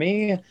no, for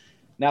me,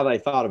 now that I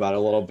thought about it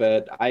a little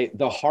bit,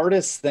 the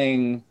hardest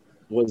thing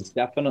was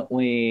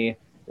definitely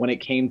when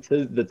it came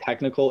to the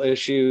technical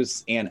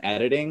issues and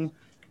editing.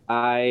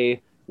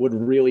 I would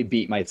really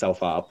beat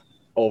myself up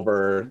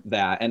over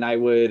that. And I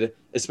would,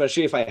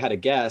 especially if I had a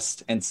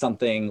guest and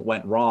something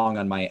went wrong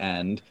on my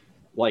end,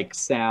 like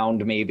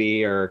sound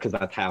maybe, or because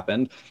that's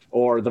happened,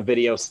 or the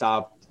video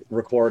stopped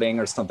recording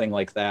or something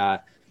like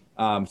that.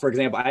 For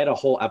example, I had a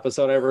whole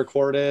episode I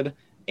recorded,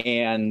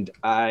 and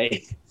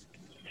it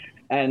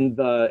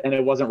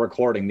wasn't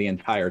recording the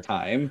entire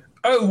time.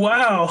 Oh,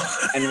 wow.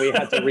 And we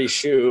had to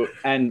reshoot.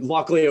 And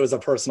luckily it was a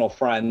personal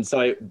friend, so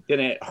it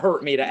didn't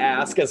hurt me to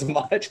ask as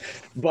much.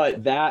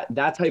 But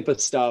that type of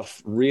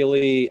stuff,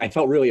 really, I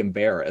felt really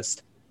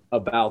embarrassed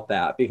about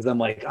that, because I'm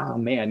like, oh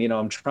man, you know,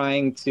 I'm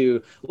trying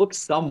to look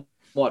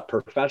somewhat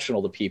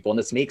professional to people, and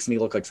this makes me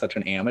look like such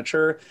an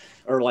amateur,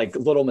 or like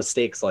little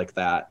mistakes like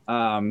that.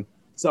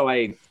 So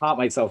I taught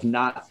myself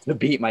not to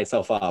beat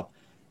myself up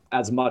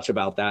as much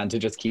about that, and to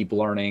just keep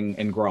learning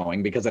and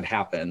growing, because it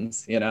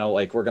happens, you know,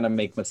 like we're going to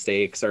make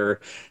mistakes,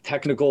 or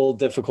technical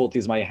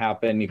difficulties might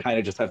happen. You kind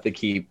of just have to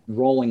keep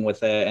rolling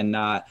with it, and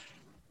not,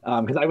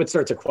 because I would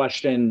start to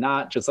question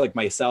not just like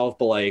myself,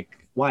 but like,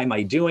 why am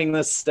I doing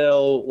this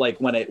still? Like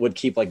when it would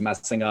keep like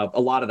messing up. A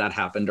lot of that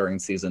happened during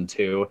season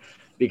 2,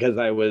 because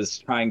I was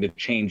trying to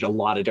change a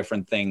lot of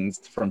different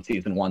things from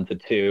season 1 to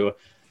 2.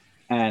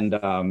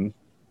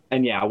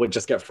 And yeah, I would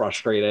just get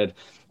frustrated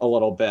a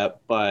little bit.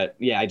 But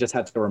yeah, I just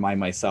had to remind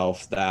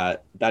myself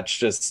that that's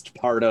just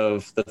part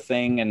of the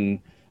thing. And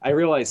I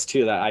realized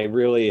too that I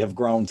really have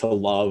grown to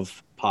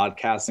love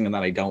podcasting, and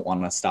that I don't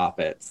want to stop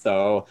it.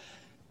 So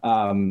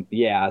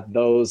yeah,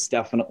 those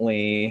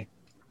definitely,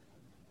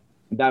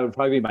 that would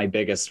probably be my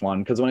biggest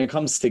one. Because when it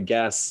comes to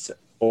guests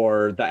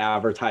or the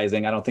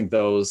advertising, I don't think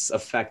those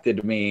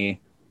affected me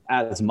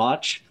as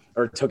much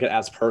or took it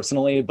as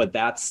personally. But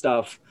that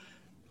stuff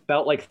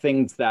felt like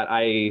things that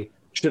I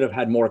should have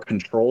had more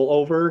control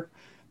over.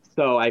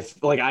 So I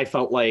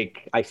felt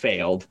like I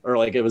failed, or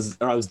like I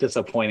was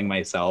disappointing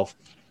myself.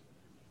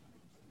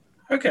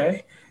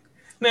 Okay.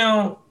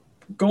 Now,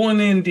 going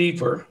in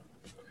deeper,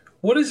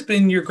 what has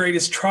been your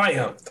greatest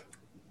triumph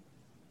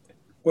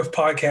with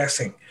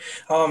podcasting?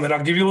 And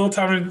I'll give you a little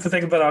time to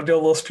think about it. I'll do a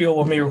little spiel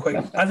with me real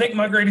quick. I think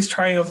my greatest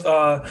triumph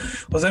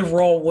was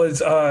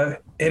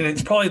and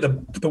it's probably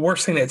the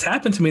worst thing that's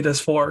happened to me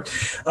thus far.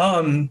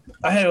 I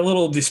had a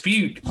little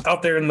dispute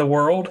out there in the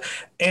world,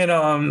 and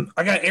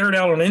I got aired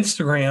out on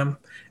Instagram,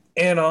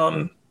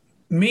 and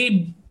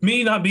me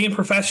me not being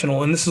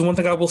professional, and this is one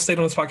thing I will state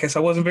on this podcast,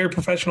 I wasn't very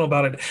professional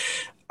about it.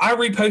 I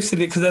reposted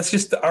it because that's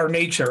just our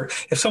nature.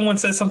 If someone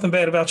says something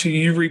bad about you,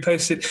 you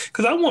repost it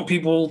because I want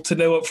people to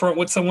know up front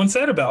what someone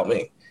said about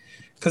me.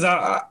 Because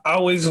I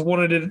always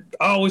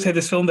had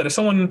this feeling that if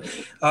someone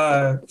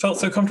felt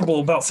so comfortable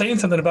about saying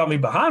something about me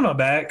behind my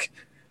back,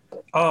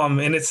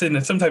 and it's in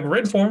some type of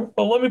written form,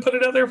 well, let me put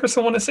it out there for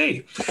someone to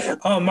see.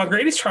 My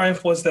greatest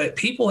triumph was that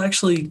people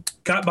actually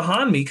got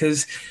behind me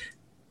because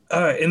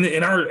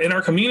in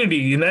our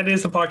community, and that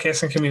is the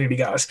podcasting community,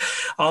 guys.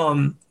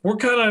 We're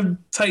kind of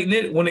tight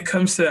knit when it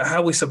comes to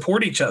how we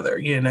support each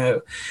other,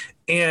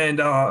 and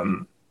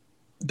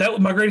that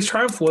was my greatest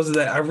triumph, was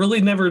that I really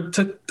never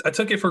took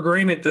it for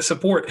granted, the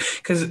support,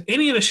 because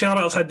any of the shout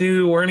outs I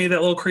do or any of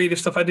that little creative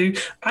stuff I do,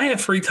 I have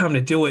free time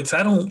to do it. So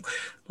I don't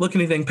look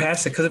anything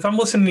past it. Because if I'm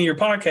listening to your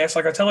podcast,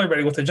 like I tell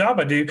everybody with the job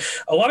I do,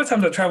 a lot of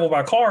times I travel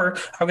by car.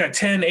 I've got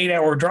 10,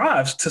 8-hour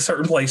drives to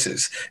certain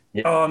places.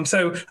 Yeah.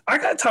 So I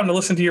got time to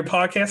listen to your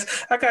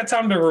podcast. I got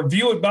time to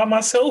review it by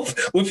myself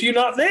with you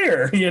not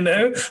there.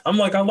 I'm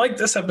like, I like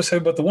this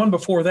episode, but the one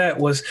before that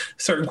was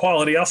certain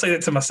quality. I'll say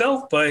that to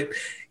myself, but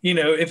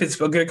if it's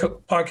a good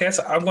podcast,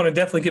 I'm going to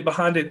definitely get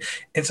behind it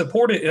and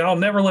support it. And I'll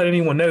never let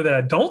anyone know that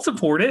I don't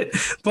support it.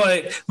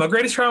 But my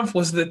greatest triumph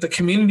was that the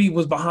community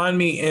was behind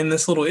me in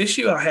this little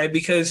issue I had,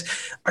 because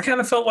I kind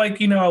of felt like,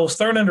 I was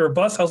thrown under a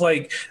bus. I was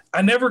like,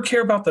 I never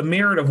care about the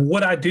merit of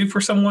what I do for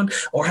someone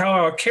or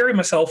how I carry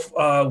myself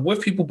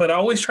with people, but I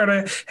always try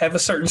to have a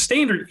certain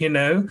standard. Me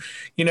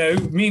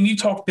and you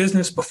talked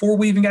business before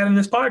we even got in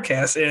this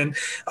podcast, and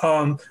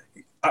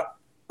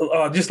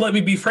just let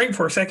me be frank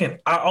for a second.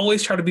 I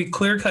always try to be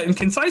clear cut and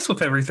concise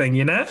with everything,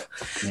 Yeah.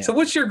 So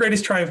what's your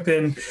greatest triumph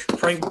been,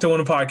 Frank,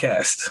 doing a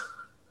podcast?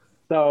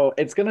 So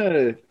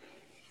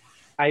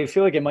I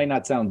feel like it might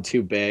not sound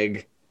too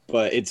big,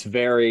 but it's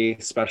very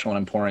special and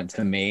important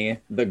to me.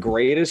 The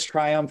greatest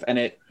triumph, and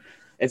it's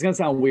going to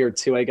sound weird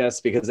too, I guess,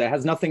 because it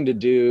has nothing to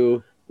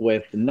do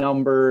with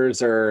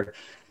numbers or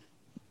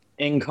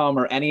income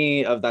or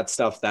any of that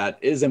stuff that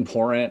is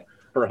important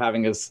for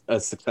having a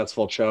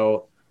successful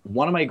show.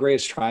 One of my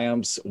greatest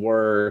triumphs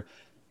were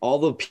all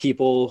the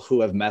people who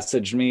have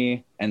messaged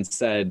me and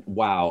said,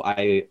 wow,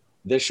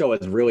 this show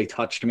has really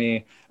touched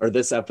me, or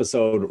this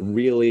episode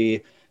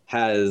really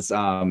has,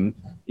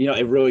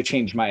 it really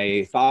changed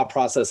my thought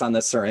process on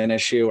this certain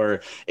issue,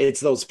 or it's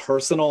those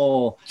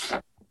personal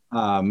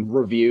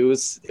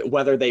reviews,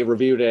 whether they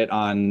reviewed it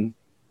on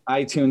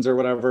iTunes or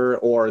whatever,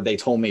 or they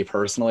told me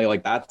personally,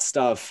 like that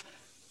stuff.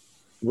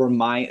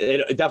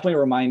 It definitely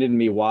reminded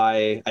me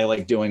why I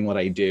like doing what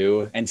I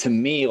do. And to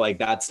me, like,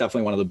 that's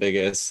definitely one of the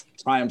biggest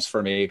triumphs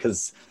for me,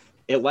 because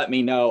it let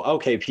me know,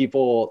 okay,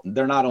 people,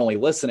 they're not only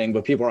listening,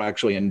 but people are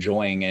actually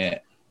enjoying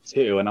it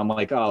too. And I'm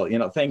like,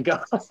 oh, thank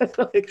God.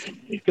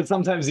 Because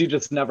sometimes you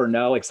just never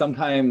know. Like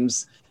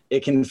sometimes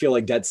it can feel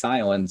like dead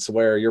silence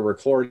where you're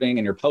recording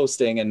and you're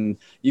posting and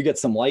you get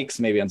some likes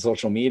maybe on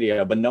social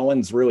media, but no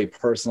one's really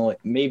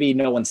maybe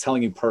no one's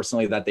telling you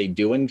personally that they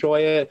do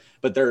enjoy it,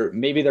 but they're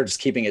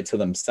just keeping it to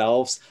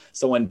themselves.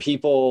 So when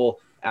people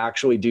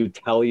actually do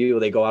tell you,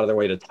 they go out of their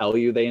way to tell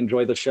you they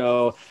enjoy the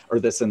show or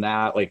this and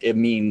that, like it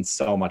means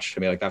so much to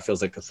me. Like that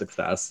feels like a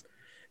success.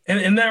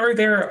 And that right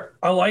there,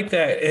 I like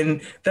that.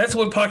 And that's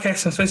what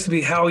podcasting is supposed to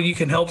be, how you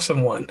can help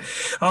someone.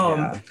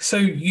 So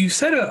you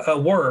said a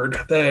word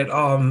that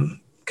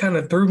kind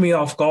of threw me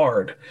off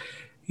guard.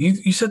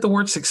 You said the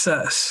word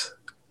success.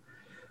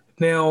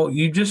 Now,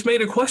 you just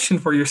made a question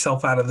for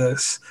yourself out of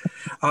this.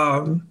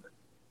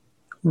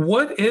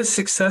 What is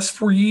success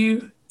for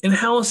you, and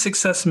how is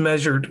success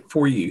measured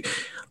for you?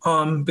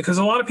 Because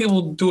a lot of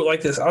people do it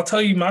like this. I'll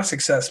tell you my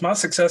success. My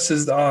success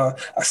is, I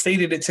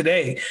stated it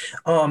today.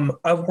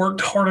 I've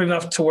worked hard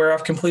enough to where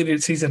I've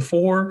completed season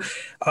 4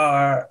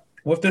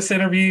 with this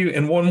interview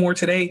and one more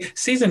today.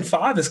 Season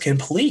 5 is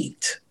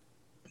complete,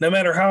 no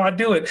matter how I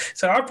do it.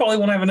 So I probably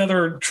won't have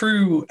another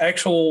true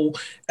actual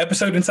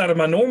episode inside of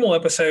my normal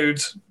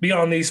episodes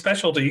beyond these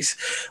specialties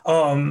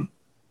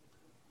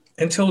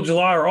until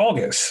July or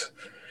August.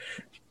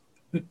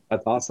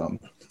 That's awesome.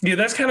 Yeah,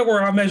 that's kind of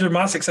where I measure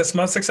my success.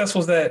 My success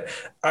was that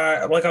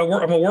I'm a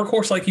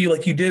workhorse like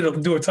you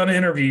did do a ton of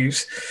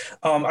interviews.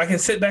 I can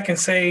sit back and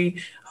say,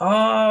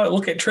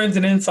 look at trends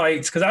and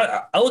insights, because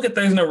I look at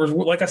those numbers.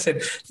 Like I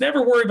said,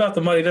 never worry about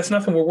the money. That's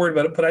nothing we're worried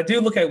about. But I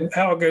do look at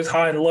how it goes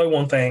high and low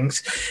on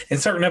things. In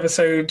certain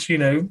episodes,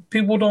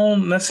 people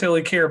don't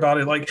necessarily care about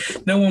it. Like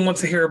no one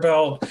wants to hear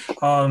about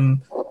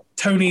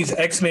Tony's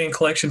X-Men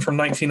collection from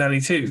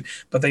 1992,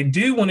 but they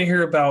do want to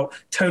hear about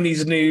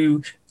Tony's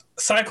new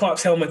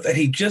Cyclops helmet that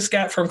he just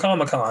got from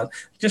Comic-Con.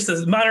 Just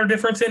a minor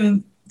difference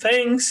in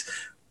things,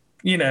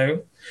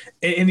 and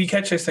you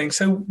catch those things.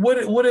 So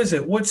what is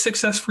it? What's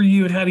success for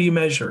you, and how do you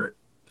measure it?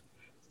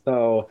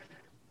 So,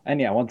 and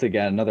yeah, once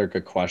again, another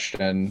good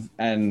question.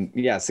 And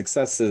yeah,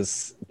 success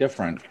is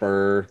different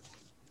for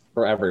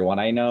everyone.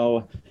 I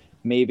know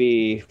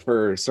maybe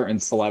for certain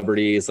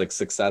celebrities, like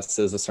success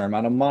is a certain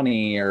amount of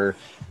money or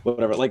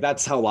whatever. Like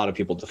that's how a lot of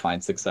people define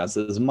success,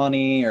 is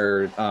money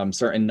or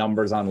certain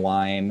numbers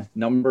online,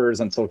 numbers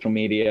on social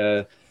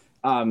media.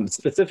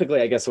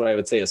 Specifically, I guess what I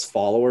would say is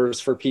followers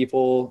for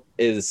people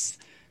is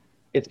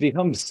it's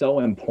become so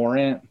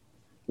important.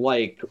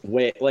 Like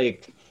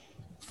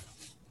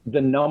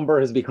the number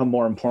has become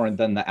more important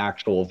than the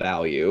actual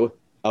value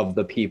of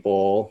the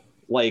people.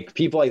 Like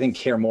people, I think,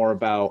 care more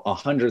about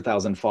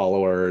 100,000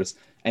 followers,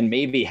 and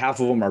maybe half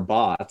of them are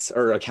bots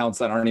or accounts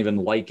that aren't even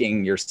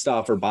liking your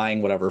stuff or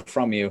buying whatever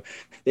from you.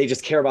 They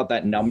just care about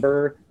that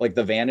number, like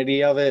the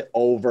vanity of it,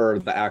 over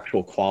the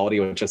actual quality,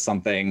 which is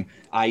something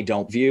I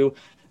don't view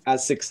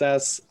as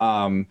success.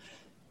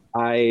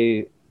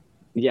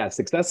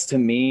 Success to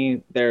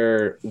me,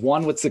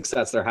 with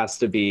success, there has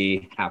to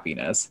be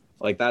happiness.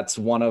 Like that's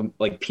one of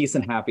like peace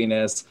and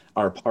happiness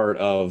are part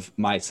of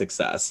my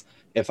success.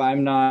 If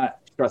I'm not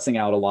stressing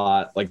out a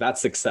lot, like that's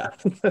success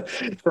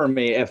for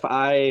me. If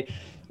I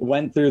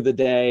went through the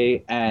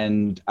day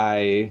and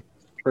I,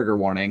 trigger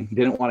warning,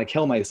 didn't want to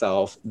kill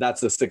myself,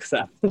 that's a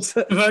success.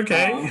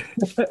 Okay.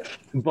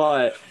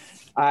 But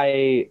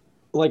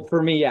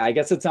for me, I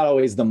guess it's not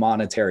always the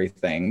monetary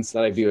things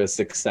that I view as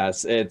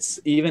success. It's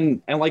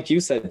even, and like you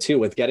said too,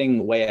 with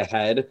getting way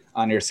ahead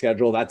on your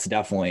schedule, I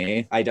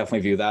definitely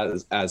view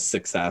that as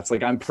success.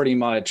 Like I'm pretty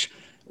much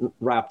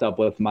wrapped up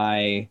with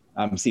my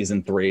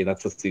season 3.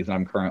 That's the season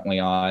I'm currently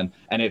on,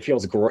 and it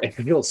feels great. It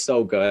feels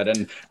so good,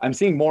 and I'm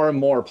seeing more and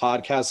more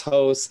podcast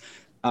hosts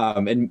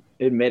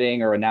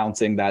admitting or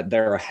announcing that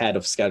they're ahead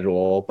of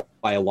schedule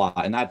by a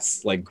lot, and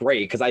that's like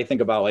great because I think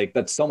about like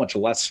that's so much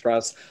less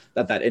stress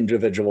that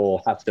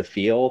individual has to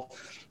feel,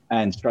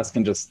 and stress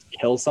can just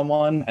kill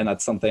someone, and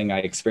that's something I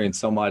experienced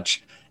so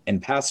much in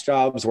past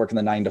jobs, working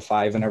the 9 to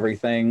 5 and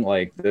everything.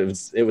 Like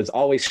it was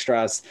always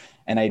stress,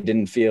 and I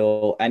didn't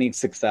feel any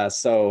success.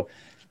 So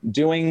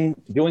doing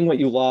what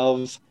you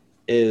love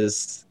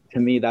is, to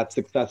me, that's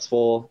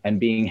successful, and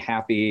being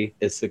happy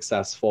is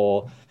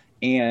successful.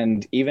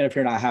 And even if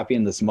you're not happy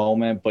in this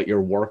moment, but you're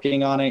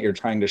working on it, you're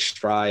trying to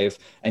strive,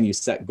 and you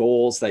set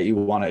goals that you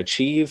want to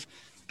achieve,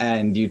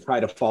 and you try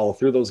to follow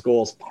through those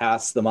goals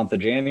past the month of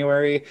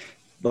January,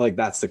 like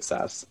that's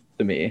success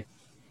to me.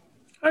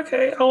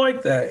 Okay, I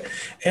like that.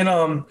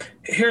 And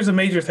here's a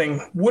major thing.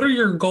 What are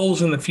your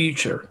goals in the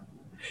future?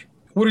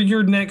 What are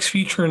your next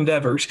future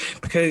endeavors?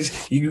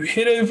 Because you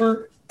hit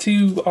over to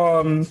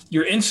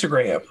your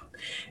Instagram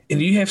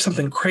and you have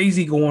something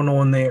crazy going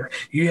on there.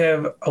 You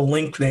have a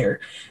link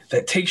there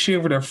that takes you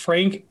over to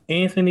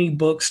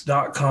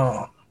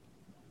frankanthonybooks.com.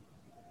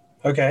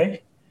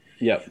 Okay?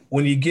 Yep.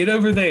 When you get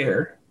over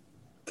there,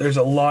 there's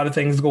a lot of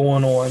things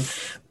going on.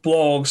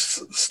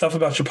 Blogs, stuff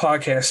about your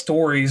podcast,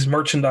 stories,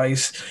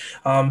 merchandise,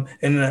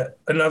 and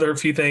another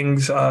few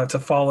things to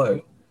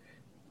follow.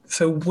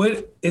 So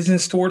what is in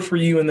store for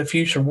you in the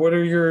future? What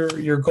are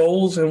your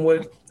goals, and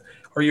what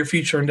are your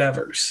future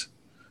endeavors?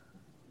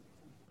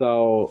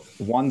 So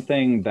one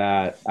thing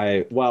that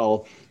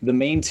the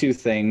main two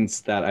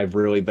things that I've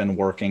really been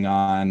working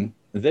on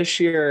last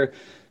year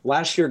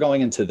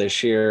going into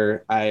this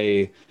year,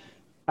 I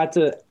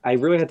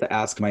really had to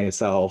ask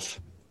myself,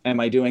 am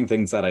I doing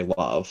things that I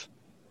love?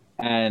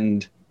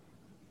 And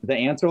the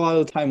answer a lot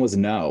of the time was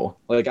no.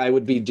 Like I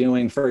would be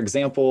doing, for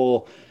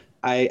example,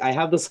 I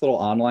have this little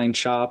online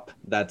shop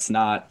that's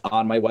not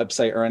on my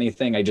website or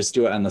anything. I just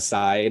do it on the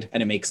side,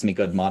 and it makes me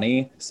good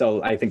money.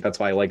 So I think that's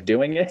why I like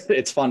doing it.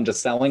 It's fun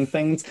just selling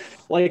things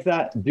like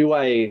that.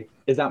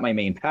 Is that my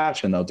main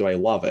passion though? Do I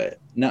love it?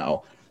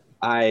 No.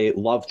 I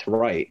love to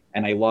write,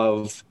 and I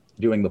love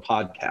doing the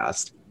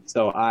podcast.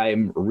 So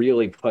I'm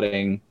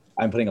putting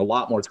a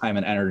lot more time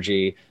and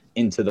energy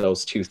into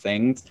those two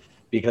things,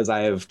 because I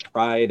have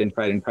tried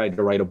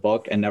to write a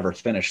book and never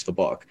finished the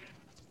book.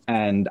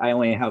 And I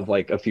only have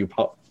like a few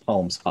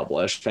poems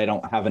published. I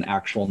don't have an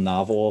actual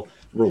novel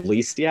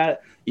released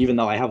yet, even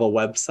though I have a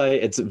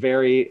website. It's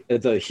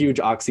a huge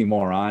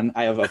oxymoron.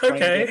 I have a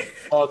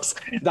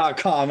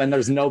books.com and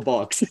there's no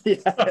books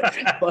yet.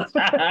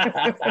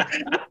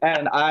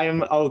 And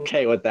I'm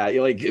okay with that.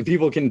 Like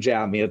people can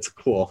jam me, it's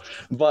cool.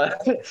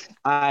 But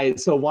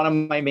so one of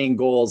my main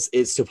goals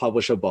is to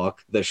publish a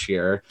book this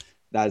year.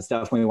 That's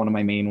definitely one of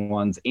my main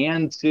ones,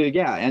 and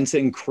to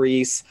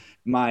increase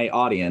my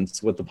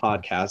audience with the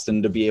podcast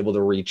and to be able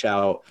to reach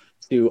out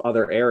to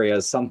other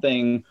areas.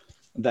 Something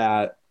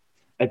that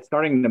it's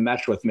starting to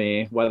mesh with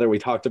me, whether we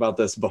talked about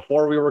this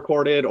before we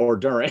recorded or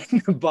during,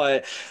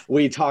 but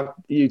you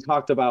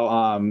talked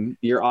about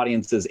your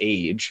audience's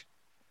age,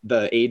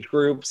 the age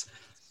groups.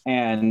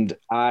 And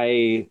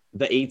the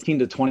 18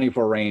 to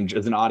 24 range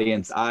is an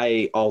audience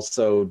I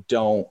also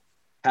don't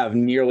have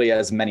nearly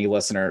as many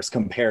listeners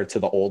compared to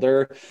the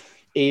older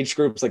age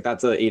groups. Like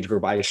that's an age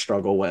group I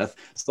struggle with.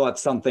 So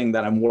that's something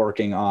that I'm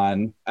working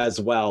on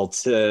as well,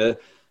 to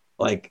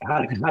like,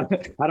 how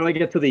do I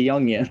get to the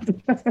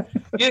youngin?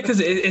 Yeah, because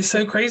it's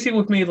so crazy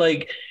with me,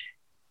 like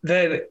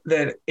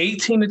that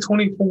 18 to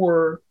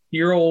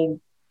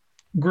 24-year-old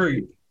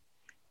group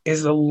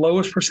is the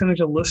lowest percentage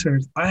of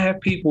listeners. I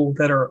have people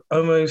that are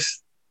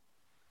almost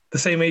the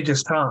same age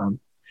as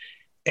Tom,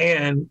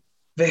 and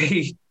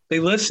they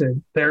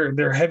listen.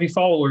 They're heavy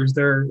followers.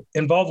 They're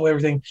involved with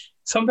everything.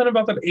 Something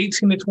about that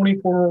 18 to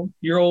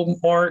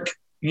 24-year-old mark.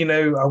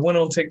 I went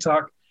on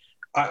TikTok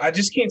I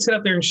just can't sit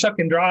up there and shuck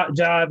and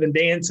jive and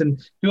dance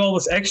and do all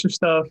this extra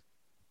stuff.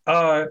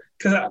 And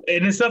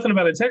it's nothing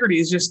about integrity.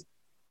 It's just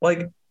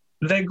like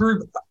that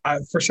group.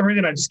 For some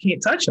reason, I just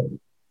can't touch them,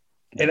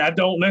 and I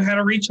don't know how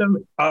to reach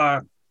them.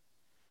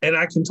 And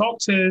I can talk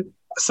to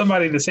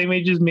somebody the same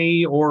age as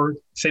me or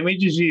same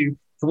age as you,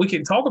 and we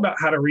can talk about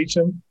how to reach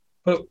them,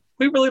 but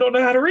we really don't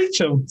know how to reach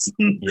them.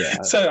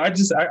 Yeah. So I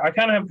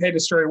kind of have had to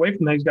stray away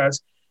from those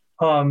guys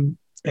and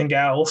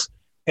gals,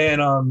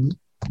 and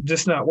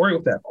just not worry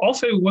with that.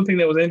 Also, one thing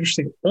that was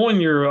interesting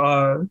on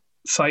your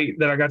site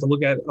that I got to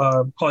look at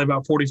probably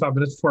about 45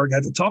 minutes before I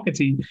got to talking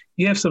to you,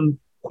 you have some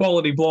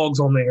quality blogs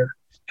on there.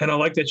 And I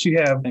like that you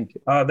have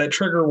that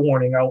trigger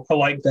warning. I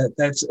like that.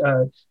 That's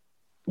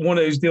one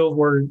of those deals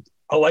where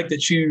I like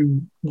that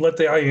you let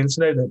the audience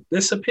know that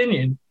this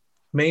opinion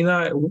may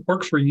not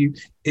work for you.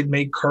 It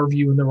may curve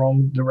you in the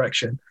wrong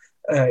direction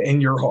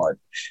in your heart,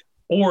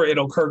 or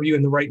it'll curve you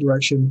in the right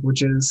direction,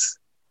 which is,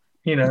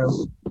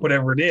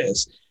 whatever it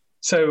is.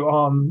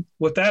 So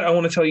with that, I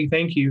want to tell you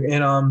thank you.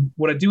 And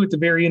what I do at the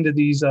very end of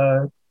these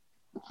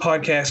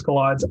podcast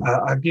collides,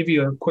 I give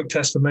you a quick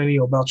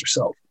testimonial about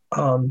yourself.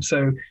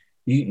 So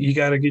you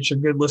got to get your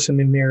good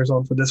listening ears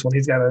on for this one.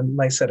 He's got a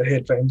nice set of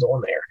headphones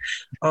on there.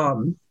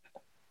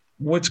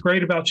 What's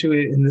great about you,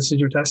 and this is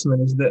your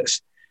testament, is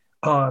this.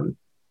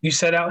 You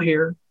set out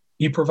here,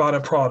 you provide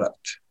a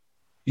product.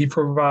 You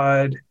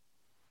provide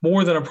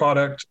more than a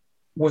product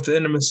with the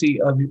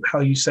intimacy of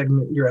how you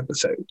segment your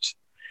episodes.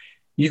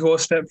 You go a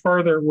step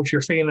further with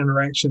your fan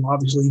interaction.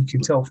 Obviously, you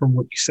can tell from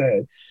what you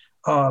said.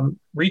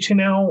 Reaching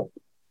out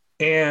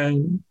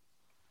and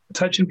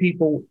touching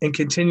people and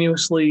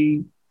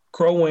continuously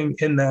growing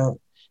in that,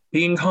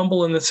 being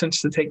humble in the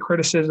sense to take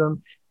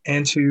criticism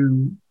and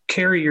to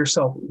carry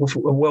yourself with a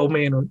well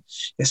manner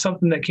is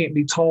something that can't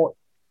be taught,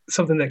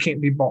 something that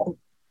can't be bought.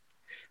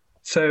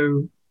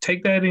 So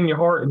take that in your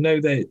heart and know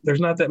that there's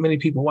not that many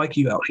people like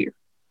you out here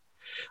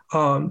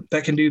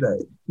that can do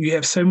that. You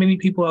have so many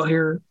people out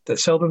here that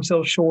sell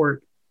themselves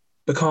short,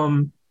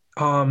 become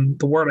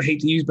the word I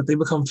hate to use, but they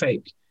become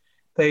fake.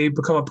 They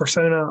become a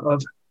persona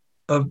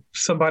of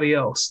somebody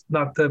else,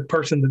 not the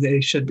person that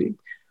they should be.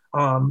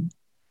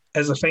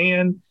 As a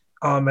fan,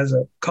 as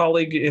a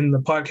colleague in the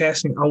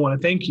podcasting, I want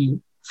to thank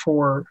you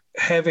for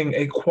having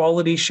a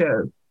quality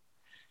show.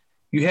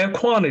 You have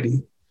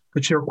quantity,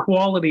 but your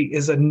quality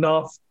is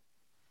enough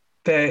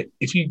that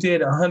if you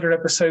did 100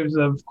 episodes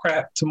of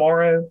crap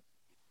tomorrow,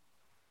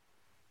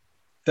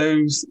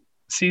 those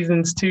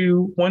seasons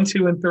 1,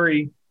 2, and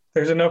 3,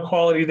 there's enough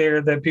quality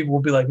there that people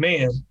will be like,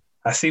 man,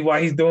 I see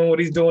why he's doing what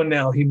he's doing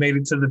now. He made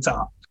it to the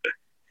top.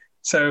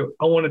 So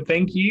I want to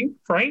thank you,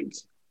 Frank.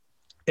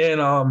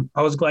 And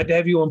I was glad to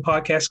have you on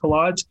Podcast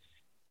Collides.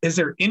 Is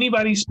there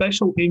anybody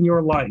special in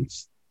your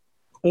life,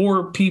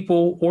 or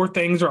people or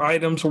things or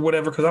items or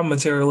whatever? Because I'm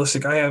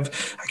materialistic. I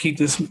keep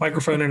this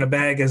microphone in a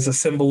bag as a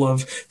symbol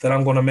of that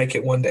I'm going to make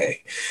it one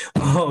day.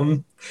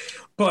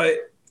 But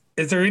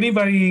is there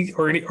anybody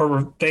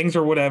or things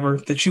or whatever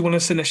that you want to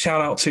send a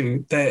shout out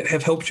to that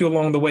have helped you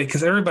along the way?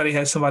 Because everybody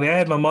has somebody. I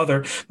had my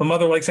mother. My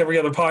mother likes every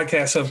other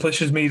podcast, so it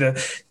pushes me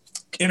to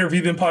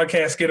interview them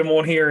podcasts, get them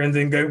on here, and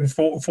then go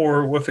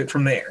forward with it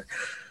from there.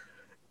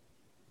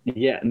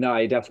 Yeah, no,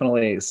 I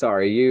definitely,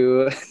 sorry,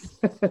 you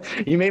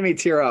made me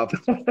tear up,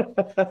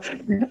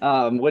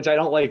 which I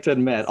don't like to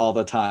admit all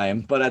the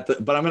time, but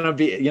I'm going to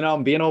be,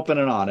 I'm being open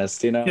and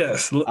honest,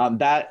 Yes.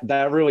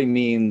 That really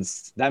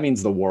means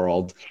the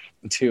world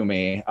to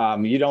me.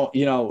 You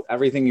don't,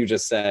 everything you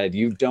just said,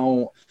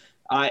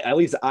 at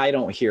least I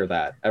don't hear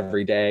that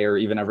every day or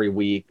even every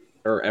week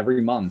or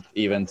every month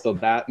even. So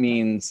that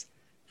means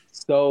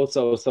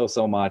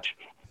so much.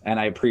 And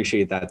I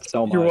appreciate that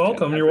so much. You're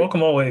welcome. You're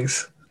welcome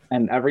always.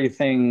 And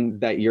everything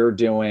that you're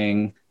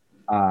doing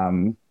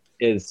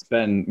has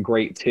been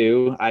great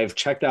too. I've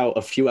checked out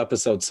a few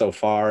episodes so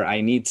far.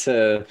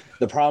 The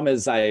problem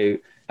is I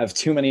have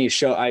too many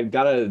shows. I've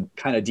got to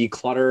kind of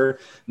declutter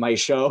my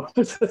show.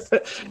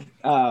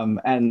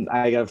 And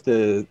I'm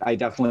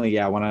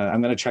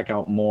going to check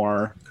out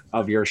more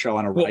of your show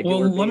on a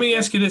regular basis. Let me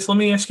ask you this. Let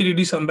me ask you to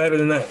do something better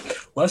than that.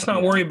 Let's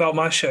not worry about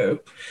my show.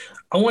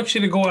 I want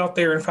you to go out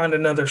there and find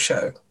another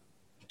show.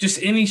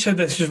 Just any show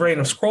that's just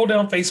random. Scroll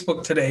down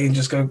Facebook today and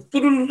just go,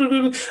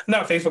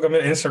 not Facebook, I'm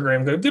on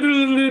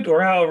Instagram, go,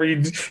 or however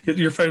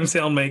your phone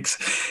sound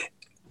makes.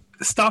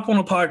 Stop on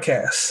a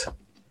podcast.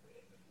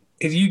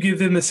 If you give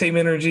them the same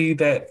energy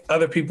that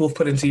other people have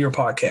put into your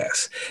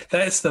podcast,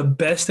 that's the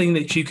best thing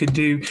that you could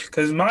do.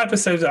 Because my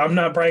episodes, I'm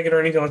not bragging or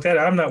anything like that.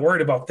 I'm not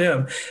worried about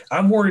them.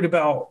 I'm worried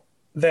about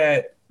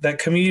that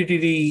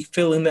community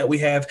feeling that we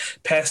have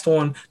passed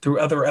on through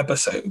other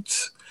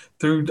episodes.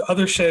 Through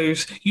other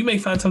shows, you may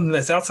find something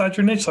that's outside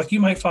your niche. Like you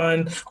might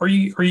find, are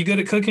you good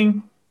at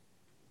cooking?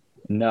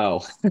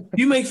 No.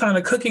 You may find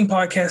a cooking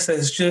podcast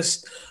that's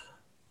just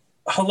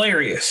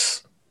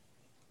hilarious.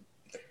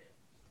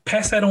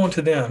 Pass that on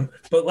to them.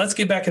 But let's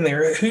get back in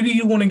there. Who do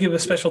you want to give a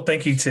special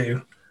thank you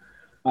to?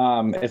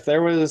 If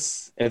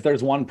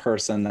there's one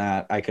person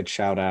that I could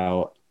shout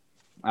out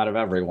of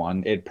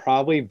everyone, it'd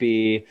probably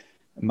be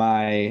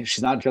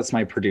she's not just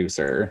my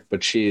producer,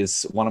 but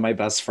she's one of my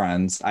best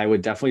friends. I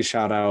would definitely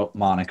shout out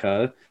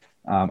Monica.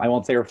 I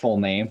won't say her full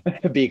name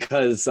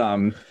because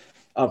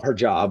of her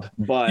job,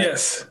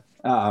 Yes.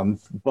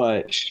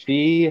 but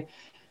she,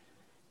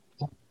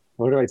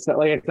 what do I say?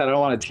 Like I said, I don't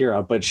want to tear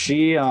up, but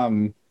she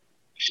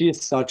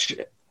is such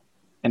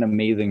an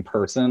amazing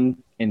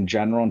person in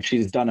general, and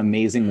she's done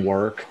amazing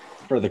work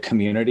for the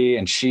community,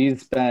 and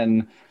she's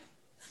been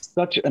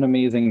such an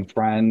amazing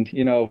friend.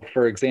 You know,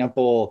 for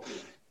example,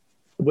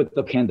 with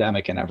the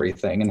pandemic and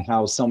everything, and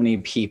how so many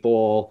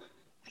people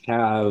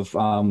have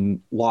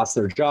lost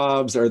their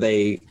jobs or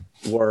they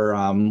were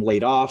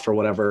laid off or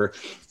whatever.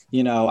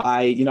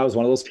 I was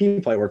one of those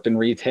people. I worked in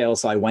retail,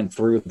 so I went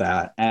through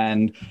that,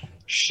 and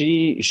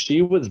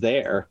she was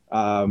there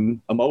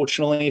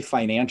emotionally,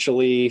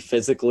 financially,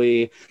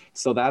 physically.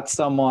 So that's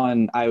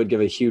someone I would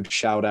give a huge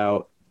shout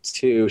out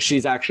to.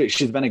 She's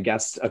been a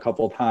guest a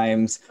couple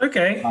times.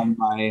 Okay.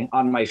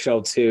 On my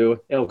show too.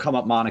 It'll come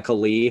up, Monica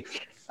Lee.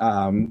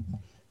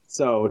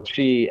 So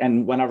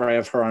and whenever I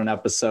have her on an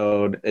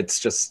episode, it's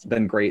just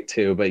been great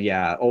too. But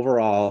yeah,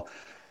 overall,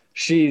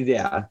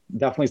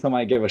 definitely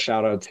someone I give a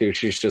shout out to.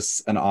 She's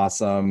just an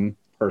awesome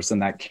person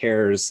that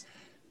cares.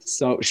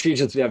 So she's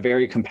just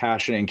very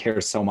compassionate and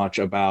cares so much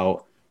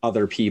about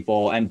other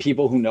people, and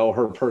people who know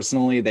her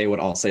personally, they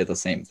would all say the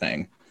same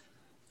thing.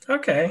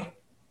 Okay.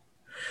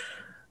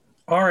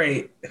 All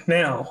right.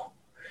 Now,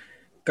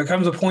 there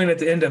comes a point at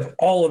the end of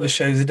all of the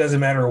shows. It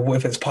doesn't matter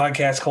if it's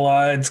Podcast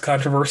Collides,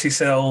 Controversy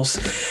Sells.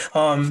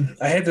 I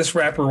had this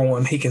rapper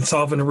on. He can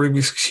solve a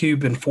Rubik's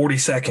Cube in 40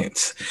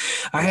 seconds.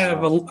 I had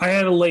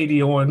a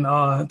lady on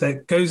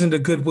that goes into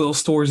Goodwill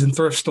stores and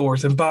thrift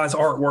stores and buys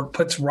artwork,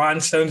 puts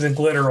rhinestones and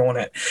glitter on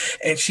it,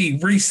 and she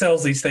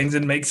resells these things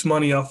and makes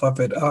money off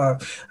of it.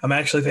 I'm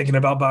actually thinking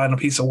about buying a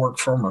piece of work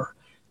from her.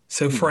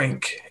 So,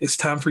 Frank, it's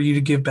time for you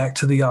to give back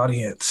to the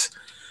audience.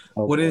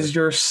 Okay. What is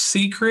your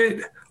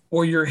secret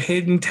or your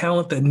hidden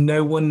talent that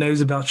no one knows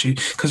about you?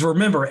 Because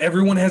remember,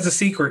 everyone has a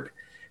secret.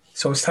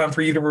 So it's time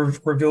for you to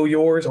reveal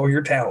yours or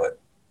your talent.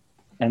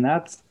 And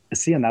that's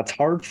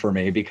hard for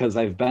me because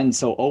I've been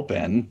so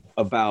open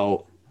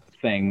about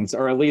things,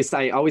 or at least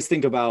I always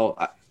think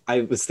about,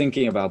 I was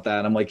thinking about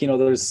that. I'm like,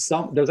 there's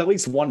at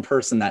least one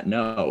person that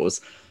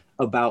knows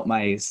about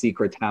my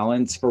secret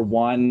talents. For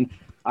one,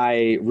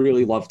 I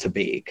really love to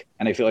bake,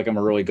 and I feel like I'm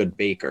a really good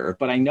baker,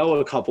 but I know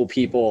a couple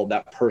people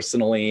that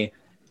personally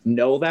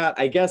know that.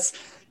 I guess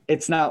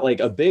it's not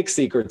like a big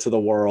secret to the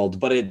world,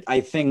 but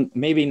I think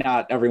maybe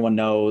not everyone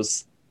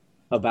knows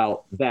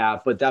about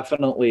that, but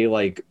definitely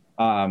like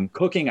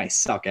cooking I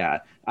suck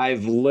at.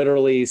 I've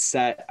literally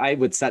I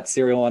would set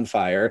cereal on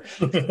fire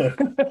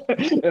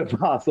if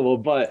possible,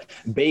 but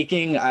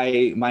baking,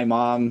 my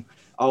mom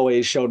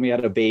always showed me how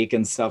to bake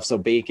and stuff. So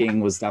baking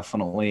was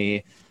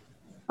definitely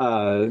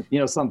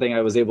something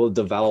I was able to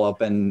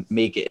develop and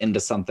make it into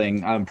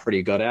something I'm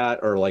pretty good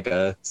at, or like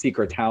a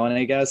secret talent,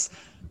 I guess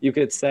you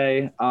could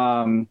say.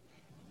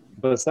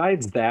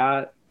 Besides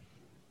that,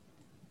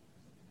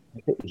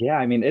 yeah,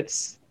 I mean,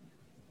 it's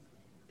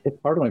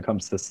hard when it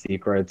comes to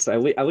secrets.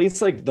 At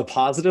least like the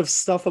positive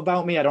stuff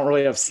about me, I don't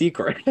really have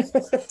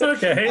secrets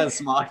okay.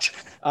 as much.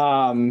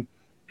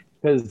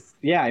 Because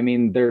I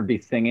mean, there'd be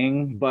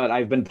singing, but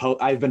I've been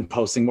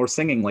posting more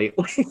singing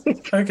lately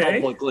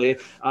publicly.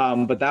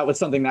 But that was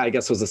something that I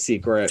guess was a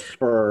secret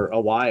for a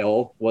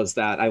while, was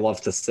that I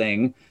love to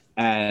sing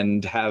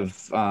and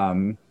have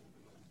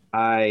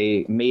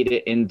I made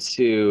it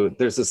into,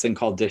 there's this thing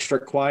called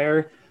district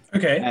choir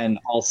and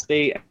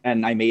Allstate,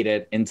 and I made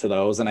it into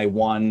those, and I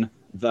won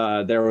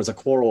there was a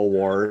choral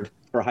award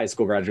for high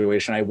school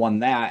graduation. I won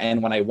that,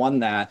 and when I won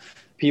that,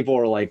 people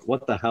were like,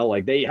 what the hell?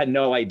 Like, they had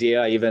no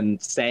idea I even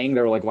sang. They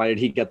were like, why did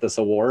he get this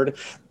award?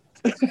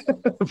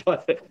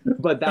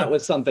 but that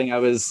was something I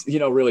was,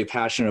 really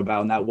passionate about.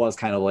 And that was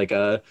kind of like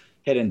a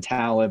hidden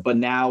talent. But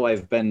now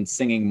I've been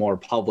singing more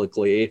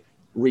publicly.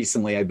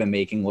 Recently, I've been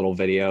making little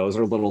videos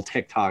or little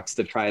TikToks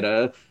to try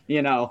to, be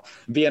in all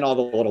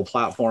the little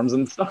platforms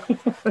and stuff.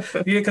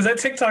 Yeah, because that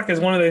TikTok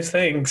is one of those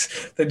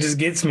things that just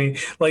gets me.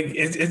 Like,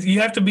 you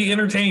have to be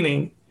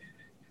entertaining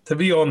to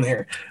be on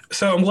there.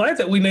 So I'm glad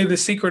that we know the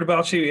secret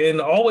about you,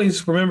 and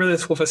always remember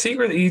this: with a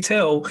secret that you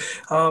tell,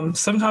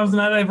 sometimes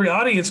not every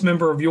audience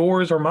member of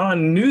yours or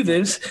mine knew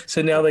this,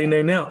 so now they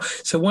know now.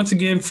 So once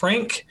again,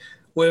 Frank,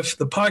 with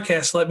the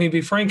podcast Let Me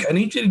Be Frank, I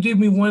need you to do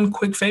me one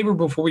quick favor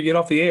before we get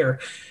off the air.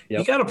 Yep.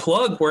 You got to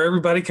plug where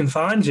everybody can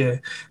find you.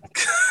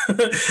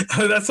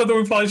 That's something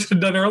we probably should have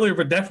done earlier,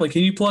 but definitely,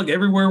 can you plug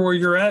everywhere where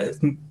you're at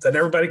that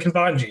everybody can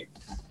find you?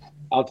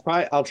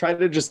 I'll try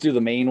to just do the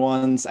main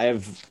ones. I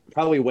have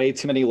probably way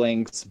too many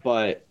links,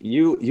 but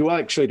you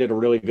actually did a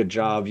really good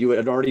job. You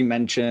had already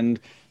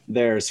mentioned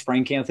there's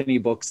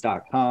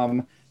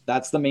frankanthonybooks.com.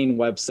 That's the main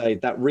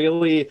website that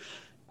really,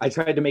 I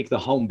tried to make the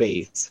home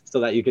base so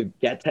that you could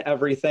get to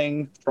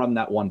everything from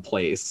that one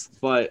place.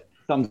 But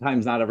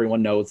sometimes not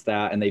everyone knows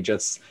that, and they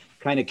just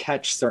kind of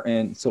catch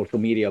certain social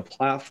media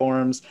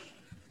platforms.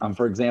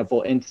 For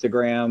example,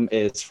 Instagram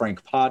is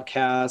Frank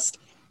Podcast.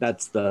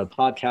 That's the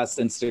podcast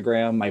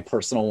Instagram. My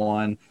personal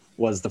one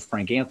was the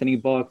Frank Anthony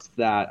books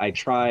that I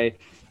try.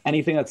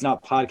 Anything that's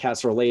not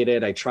podcast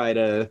related, I try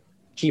to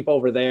keep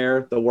over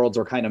there. The worlds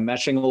were kind of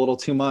meshing a little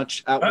too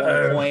much at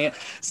one point.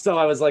 So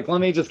I was like,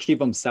 let me just keep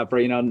them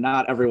separate. You know,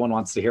 not everyone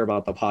wants to hear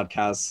about the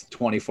podcast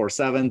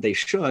 24/7. They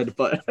should,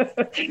 but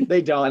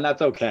they don't, and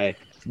that's okay.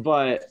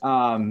 But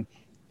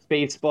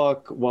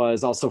Facebook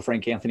was also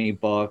Frank Anthony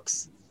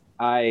books.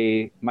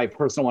 My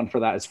personal one for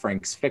that is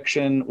Frank's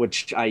Fiction,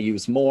 which I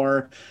use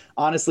more.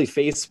 Honestly,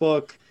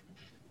 Facebook,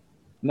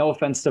 no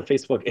offense to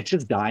Facebook, it's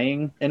just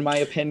dying, in my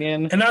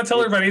opinion. And I tell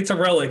everybody it's a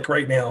relic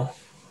right now.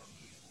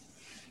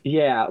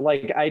 Yeah,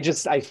 like I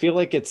feel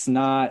like it's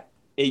not.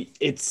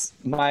 It's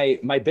my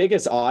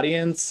biggest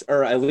audience,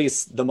 or at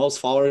least the most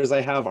followers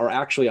I have, are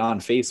actually on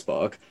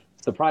Facebook,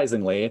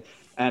 surprisingly.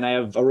 And I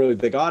have a really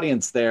big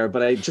audience there,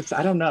 but I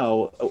don't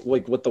know,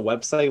 like with the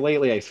website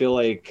lately, I feel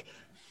like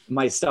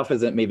my stuff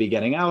isn't maybe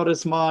getting out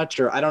as much,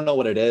 or I don't know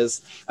what it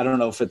is. I don't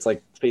know if it's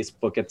like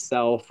Facebook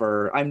itself,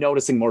 or I'm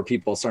noticing more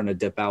people starting to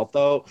dip out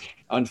though,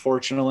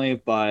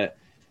 unfortunately. But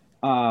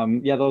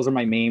yeah, those are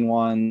my main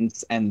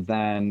ones. And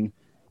then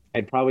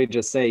I'd probably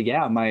just say,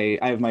 yeah, I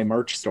have my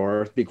merch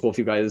store. It'd be cool if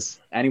you guys,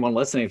 anyone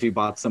listening, if you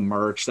bought some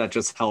merch, that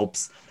just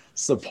helps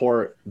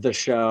support the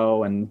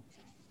show. And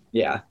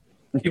yeah.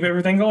 Keep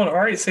everything going. All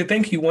right. So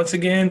thank you once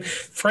again,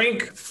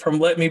 Frank from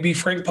Let Me Be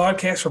Frank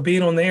podcast, for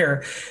being on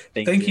there.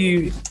 Thank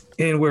you.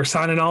 And we're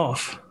signing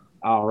off.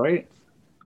 All right.